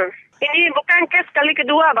betulnya. Ini bukan kes kali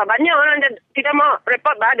kedua bah. Banyak orang tidak mau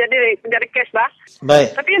report bah jadi kes bah.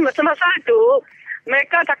 Baik. Tapi semasa itu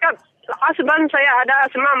mereka cakap husband saya ada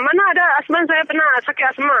asma. Mana ada husband saya pernah sakit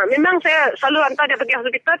asma. Memang saya selalu hantar dia pergi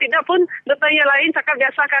hospital. Tidak pun doktor yang lain cakap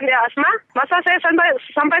biasakan dia asma. Masa saya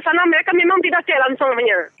sampai sana mereka memang tidak cek langsung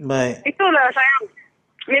punya. Baik. Itulah saya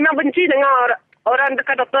memang benci dengan orang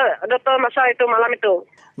dekat doktor masa itu malam itu.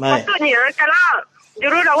 Baik. Patutnya kalau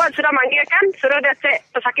jururawat sudah manggil kan, suruh dia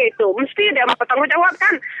cek pesakit itu. Mesti dia mau bertanggungjawab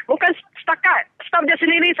kan. Bukan setakat staf dia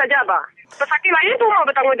sendiri saja bah. Pesakit lain pun mau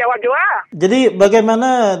bertanggungjawab juga. Jadi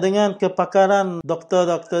bagaimana dengan kepakaran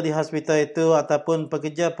doktor-doktor di hospital itu ataupun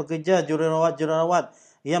pekerja-pekerja jururawat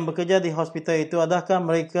yang bekerja di hospital itu? Adakah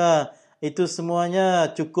mereka itu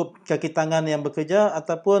semuanya cukup kaki tangan yang bekerja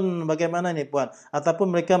ataupun bagaimana ni puan? Ataupun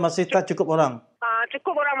mereka masih tak cukup orang?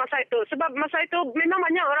 Cukup orang masa itu. Sebab masa itu memang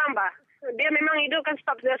banyak orang bah. Dia memang hidupkan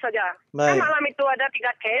staf dia saja. Baik. Kan malam itu ada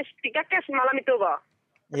 3 kes. 3 kes malam itu bah.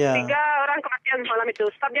 3 orang kematian malam itu.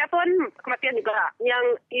 Staf dia pun kematian juga.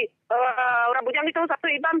 Yang orang bujang itu satu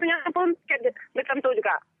IBAM punya pun macam tu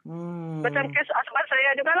juga. Macam kes asbab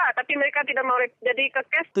saya juga lah. Tapi mereka tidak mau jadi ke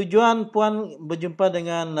kes. Tujuan Puan berjumpa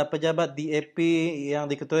dengan pejabat DAP yang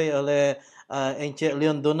diketuai oleh Encik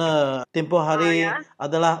Leon Dona tempoh hari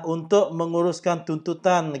adalah untuk menguruskan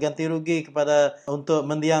tuntutan ganti rugi untuk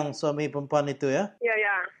mendiang suami perempuan itu ya? Ya.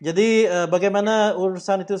 Jadi bagaimana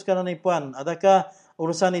urusan itu sekarang ni Puan? Adakah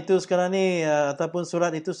urusan itu sekarang ni ataupun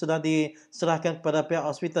surat itu sudah diserahkan kepada pihak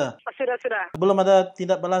hospital? Sudah. Belum ada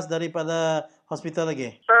tindak balas daripada hospital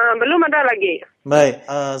lagi? Belum ada lagi. Baik,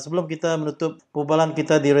 sebelum kita menutup perbualan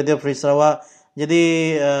kita di Radio Free Sarawak, jadi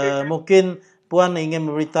mungkin Puan ingin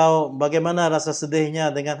memberitahu bagaimana rasa sedihnya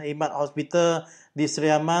dengan khidmat hospital di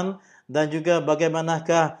Seriaman dan juga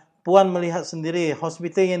bagaimanakah Puan melihat sendiri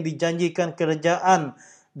hospital yang dijanjikan kerajaan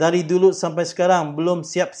dari dulu sampai sekarang belum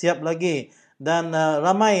siap-siap lagi dan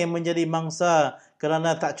ramai yang menjadi mangsa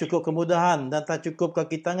kerana tak cukup kemudahan dan tak cukup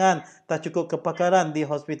kaki tangan, tak cukup kepakaran di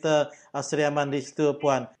hospital Seriaman di situ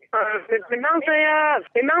Puan. Memang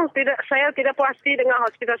saya tidak puas hati dengan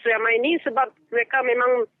hospital Seriaman ini sebab mereka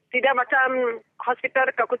memang tidak macam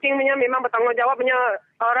hospital ke Kuching punya memang bertanggungjawab punya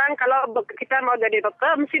orang. Kalau kita mau jadi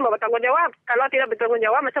doktor mesti mau bertanggungjawab. Kalau tidak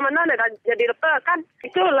bertanggungjawab macam mana nak jadi doktor kan?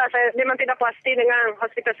 Itulah saya memang tidak puas hati dengan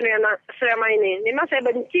hospital Seriaman ini. Memang saya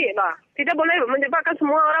benci bah. Tidak boleh menyebabkan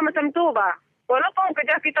semua orang macam tu bah. Walaupun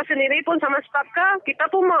kerja kita sendiri pun sama staf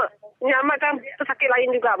kita pun menyelamatkan pesakit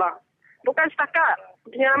lain juga bah. Bukan setakat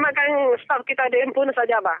menyelamatkan staf kita pun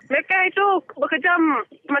saja bah. Mereka itu bekerja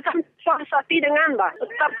macam puas hati dengan bah.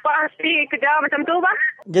 Tak puas hati kerja macam tu bah.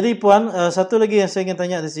 Jadi Puan, satu lagi yang saya ingin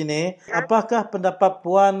tanya di sini, apakah pendapat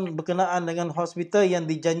Puan berkenaan dengan hospital yang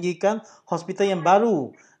dijanjikan, hospital yang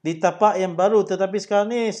baru, di tapak yang baru, tetapi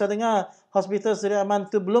sekarang ni saya dengar hospital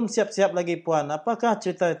Seriaman tu belum siap-siap lagi Puan. Apakah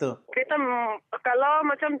cerita itu? Kita kalau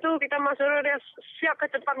macam tu kita mahu suruh dia siap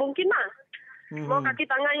secepat mungkin lah. Mau kaki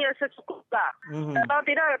tangan yang secukup lah. Kalau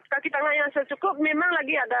tidak kaki tangan yang secukup, memang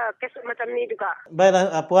lagi ada kes macam ni juga.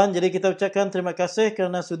 Baiklah Puan, jadi kita ucapkan terima kasih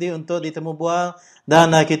kerana sudi untuk ditemu bual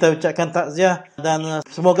dan kita ucapkan takziah dan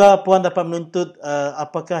semoga Puan dapat menuntut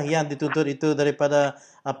apakah yang dituntut itu daripada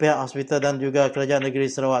pihak hospital dan juga Kerajaan Negeri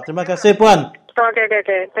Sarawak. Terima kasih Puan.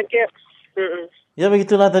 Okay. Thank you. Ya,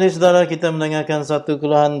 begitulah tadi saudara, kita mendengarkan satu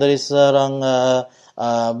keluhan dari seorang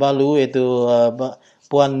balu iaitu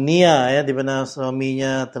Puan Nia ya, di mana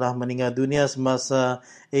suaminya telah meninggal dunia semasa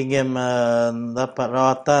ingin mendapat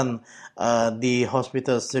rawatan di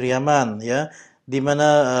Hospital Seriaman ya, di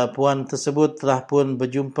mana puan tersebut telah pun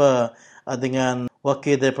berjumpa dengan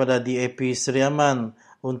wakil daripada DAP Seriaman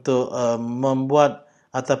untuk membuat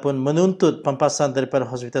ataupun menuntut pampasan daripada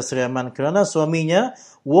Hospital Seriaman kerana suaminya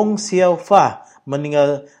Wong Xiao Fah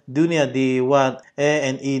meninggal dunia di ward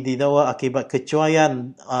A&E didakwa akibat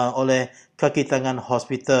kecuaian oleh kaki tangan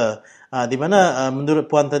hospital. Di mana menurut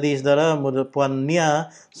puan tadi saudara, menurut Puan Nia,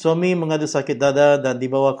 suami mengadu sakit dada dan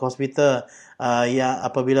dibawa ke hospital yang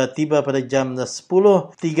apabila tiba pada jam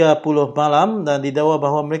 10.30 malam dan didakwa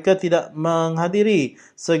bahawa mereka tidak menghadiri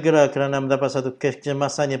segera kerana mendapat satu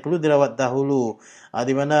kecemasan yang perlu dirawat dahulu.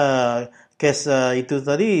 Di mana kes itu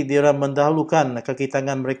tadi diorang mendahulukan kaki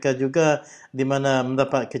tangan mereka juga, di mana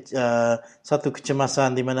mendapat satu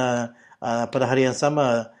kecemasan di mana pada hari yang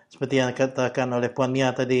sama seperti yang dikatakan oleh Puan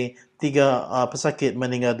Nia tadi, 3 pesakit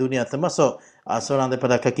meninggal dunia termasuk seorang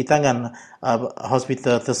daripada kaki tangan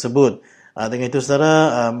hospital tersebut. Dengan itu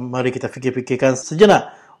saudara, mari kita fikir-fikirkan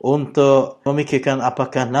sejenak untuk memikirkan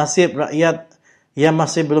apakah nasib rakyat yang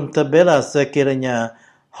masih belum terbela sekiranya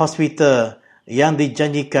hospital yang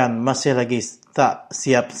dijanjikan masih lagi tak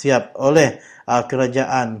siap-siap oleh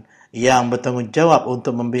kerajaan yang bertanggungjawab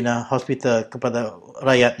untuk membina hospital kepada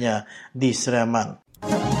rakyatnya di Seriaman.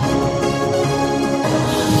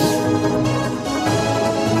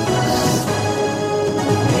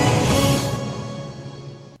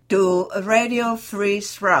 To Radio Free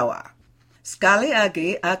Sarawak. Sekali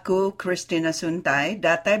lagi aku Christina Suntai,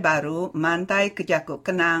 datai baru mantai kejakuk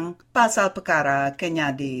kenang pasal perkara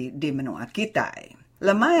kenyadi di menua kita.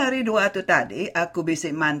 Lemai hari 2 tu tadi aku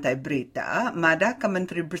bisik mantai berita mada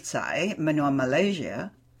Kementeri Bersai menua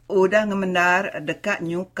Malaysia udah ngemendar dekat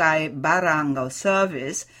nyukai barang atau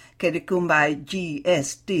servis ke dikumbai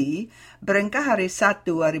GST berengkah hari 1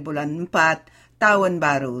 hari bulan 4 tahun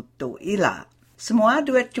baru tu ila. Semua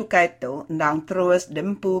duit cukai tu ndang terus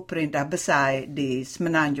dempu perintah besar di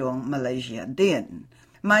Semenanjung Malaysia din.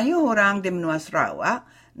 Mayu orang di menua Sarawak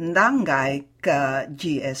ndang gai ke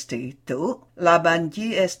GST tu, laban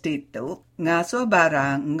GST tu ngasuh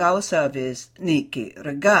barang ngau servis niki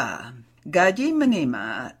rega. Gaji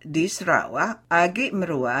minima di Sarawak agak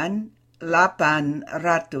meruan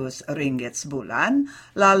RM800 sebulan,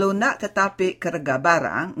 lalu nak tetapi kerja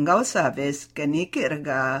barang, ngau servis keniki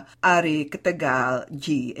rega hari ketegal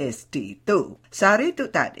GST tu. Sehari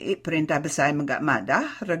tu tadi, Perintah Besar Megak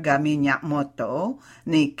Madah, rega minyak motor,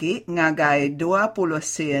 niki ngagai 20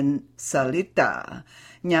 sen seliter.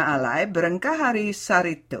 Nya alai, berengkah hari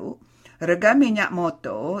sehari tu, rega minyak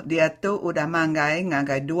motor, dia tu udah manggai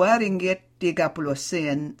ngagai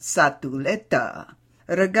RM2.30 1 liter.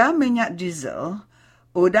 Rega minyak diesel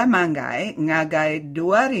udah manggai ngagai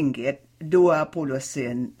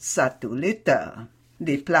RM2.20 1 liter.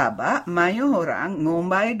 Di Pelabak, mayu orang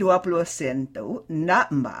ngumbai 20 sen tu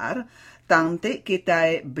nak mbar, tangtik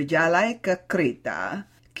kita berjalai ke kereta.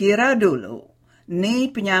 Kira dulu,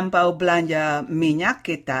 ni penyampau belanja minyak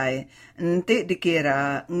kita nanti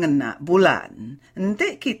dikira ngena bulan.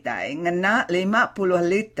 Nanti kita ngena 50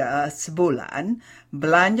 liter sebulan,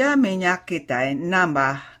 belanja minyak kita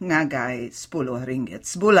nambah ngagai RM10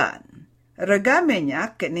 sebulan. Rega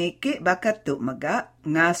minyak keniki bakat tu megak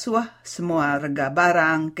ngasuh semua rega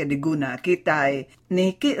barang ke diguna kita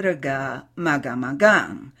niki rega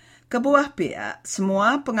magang-magang. Kebuah pihak,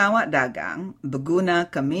 semua pengawal dagang berguna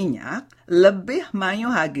ke minyak lebih mayu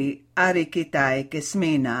lagi hari kita ke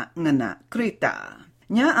semena ngena kereta.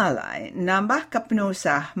 Nya alai, nambah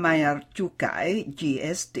kepenusah mayar cukai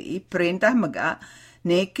GST, Perintah Megak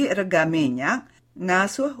niki rega minyak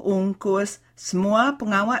ngasuh ungkus semua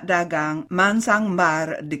pengawal dagang mansang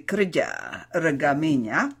bar di kerja rega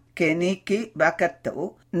minyak keniki bakat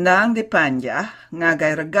tu nang dipanjah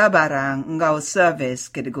ngagai rega barang ngau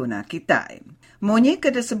servis ke diguna kita. Munyi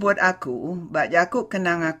ke disebut aku, bajaku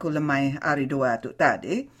kenang aku lemai hari 2 tu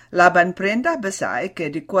tadi, laban Perintah Besar ke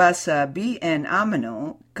dikuasa BN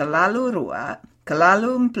Amano kelalu ruak,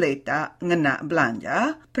 kelalu mpleta ngena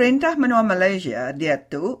belanja, Perintah Menua Malaysia dia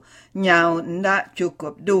tu nyau ndak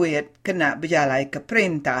cukup duit kena berjalai ke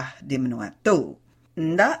perintah di menua tu.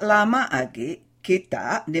 Ndak lama lagi,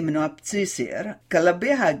 kita di menua pesisir,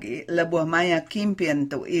 kelebih lagi lebuh maya kimpian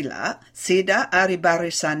tu ila, sida hari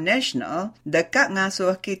Barisan Nasional dekat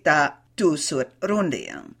ngasuh kita tusut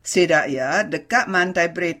runding. Sida ia dekat mantai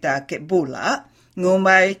berita ke Bula,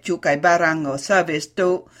 ngumbai cukai barang ngau servis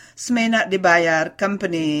tu, semena dibayar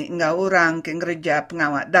company ngau orang ke ngereja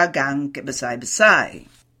pengawal dagang ke besar-besar.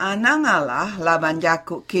 Anang alah laban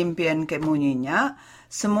jakuk kimpian ke munyinya,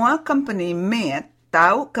 semua company met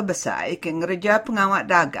tahu kebesai ke ngereja pengawal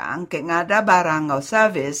dagang ke ngada barang ngau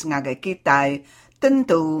servis ngagai kita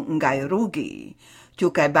tentu ngai rugi.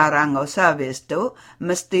 Cukai barang ngau servis tu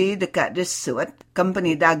mesti dekat disut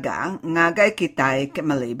company dagang ngagai kita ke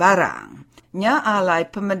meli barang. Nya alai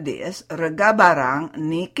pemedis rega barang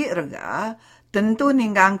niki rega tentu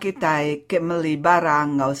ninggang kita ke meli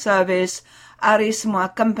barang ngau servis ari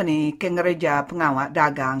semua company ke ngereja pengawal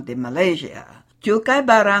dagang di Malaysia. Cukai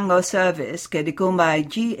barang ngau servis ke dikumbai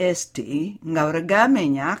GST ngau rega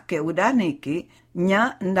minyak ke udah niki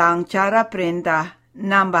nya ndang cara perintah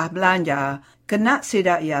nambah belanja kena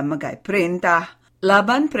sidak ia megai perintah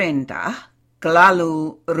laban perintah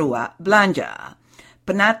kelalu ruak belanja.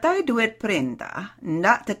 Penatai duit perintah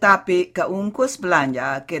ndak tetapi keungkus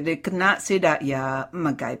belanja ke dikena sidak ia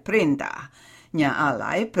megai perintah. Nya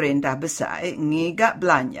alai Perintah Besar ngigak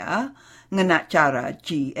belanja ngena cara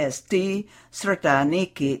GST serta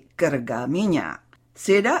niki kerga minyak.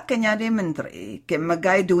 Sedak kenyadi menteri ke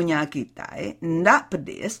megai dunia kita ndak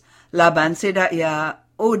pedis laban sedak ya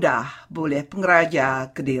udah boleh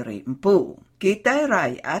pengeraja ke diri empu. Kita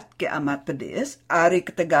rakyat ke amat pedis hari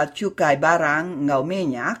ketegal cukai barang ngau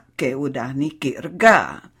minyak ke udah niki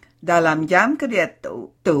rega. Dalam jam kedia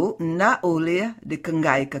tu ndak boleh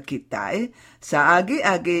dikenggai ke kita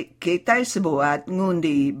seagi-agi kita sebuat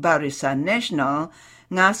ngundi Barisan Nasional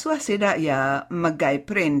ngasuh sidak ya megai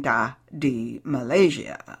perintah di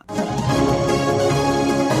Malaysia.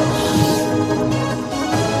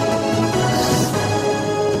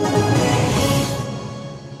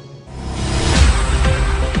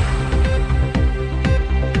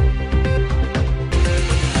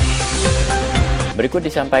 Berikut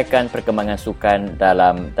disampaikan perkembangan sukan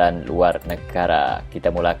dalam dan luar negara.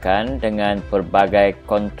 Kita mulakan dengan pelbagai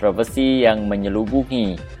kontroversi yang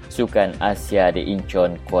menyelubungi sukan Asia di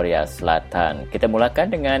Incheon, Korea Selatan. Kita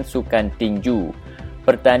mulakan dengan sukan tinju.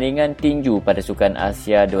 Pertandingan tinju pada Sukan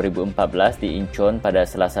Asia 2014 di Incheon pada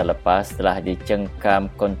Selasa lepas telah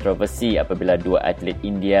dicengkam kontroversi apabila dua atlet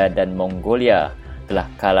India dan Mongolia telah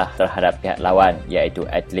kalah terhadap pihak lawan iaitu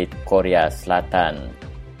atlet Korea Selatan.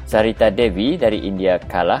 Sarita Devi dari India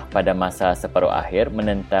kalah pada masa separuh akhir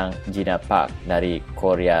menentang Gina Park dari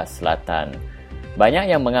Korea Selatan.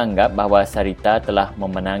 Banyak yang menganggap bahawa Sarita telah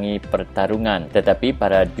memenangi pertarungan, tetapi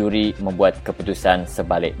para juri membuat keputusan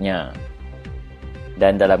sebaliknya.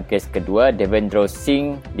 Dan dalam kes kedua, Devendra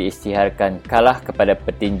Singh diisytiharkan kalah kepada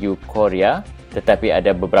petinju Korea, tetapi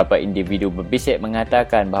ada beberapa individu berbisik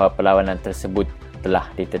mengatakan bahawa perlawanan tersebut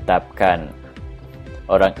telah ditetapkan.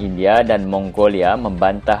 Orang India dan Mongolia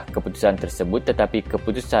membantah keputusan tersebut, tetapi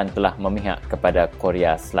keputusan telah memihak kepada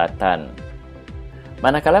Korea Selatan.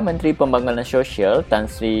 Manakala Menteri Pembangunan Sosial Tan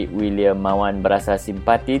Sri William Mawan berasa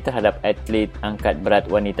simpati terhadap atlet angkat berat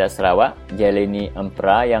wanita Sarawak, Jeleni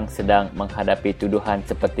Empera, yang sedang menghadapi tuduhan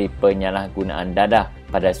seperti penyalahgunaan dadah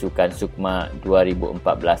pada Sukan Sukma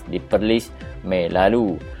 2014 di Perlis, Mei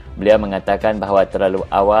lalu. Beliau mengatakan bahawa terlalu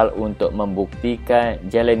awal untuk membuktikan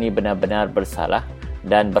Jeleni benar-benar bersalah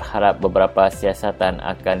dan berharap beberapa siasatan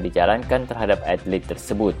akan dijalankan terhadap atlet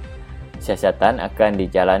tersebut. Siasatan akan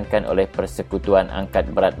dijalankan oleh Persekutuan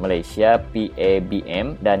Angkat Berat Malaysia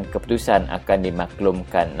PABM dan keputusan akan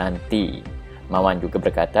dimaklumkan nanti. Mawan juga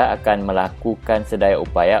berkata akan melakukan sedaya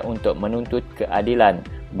upaya untuk menuntut keadilan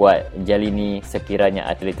buat Jeleni sekiranya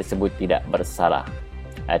atlet tersebut tidak bersalah.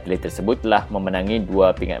 Atlet tersebut telah memenangi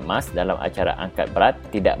 2 pingat emas dalam acara angkat berat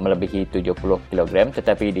tidak melebihi 70 kg,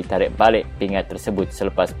 tetapi ditarik balik pingat tersebut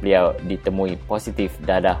selepas beliau ditemui positif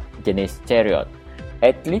dadah jenis chariot.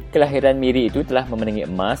 Atlet kelahiran Miri itu telah memenangi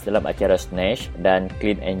emas dalam acara snatch dan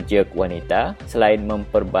clean and jerk wanita selain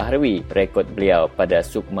memperbaharui rekod beliau pada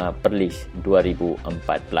Sukma Perlis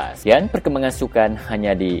 2014. Dan perkembangan sukan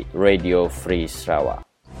hanya di Radio Free Sarawak.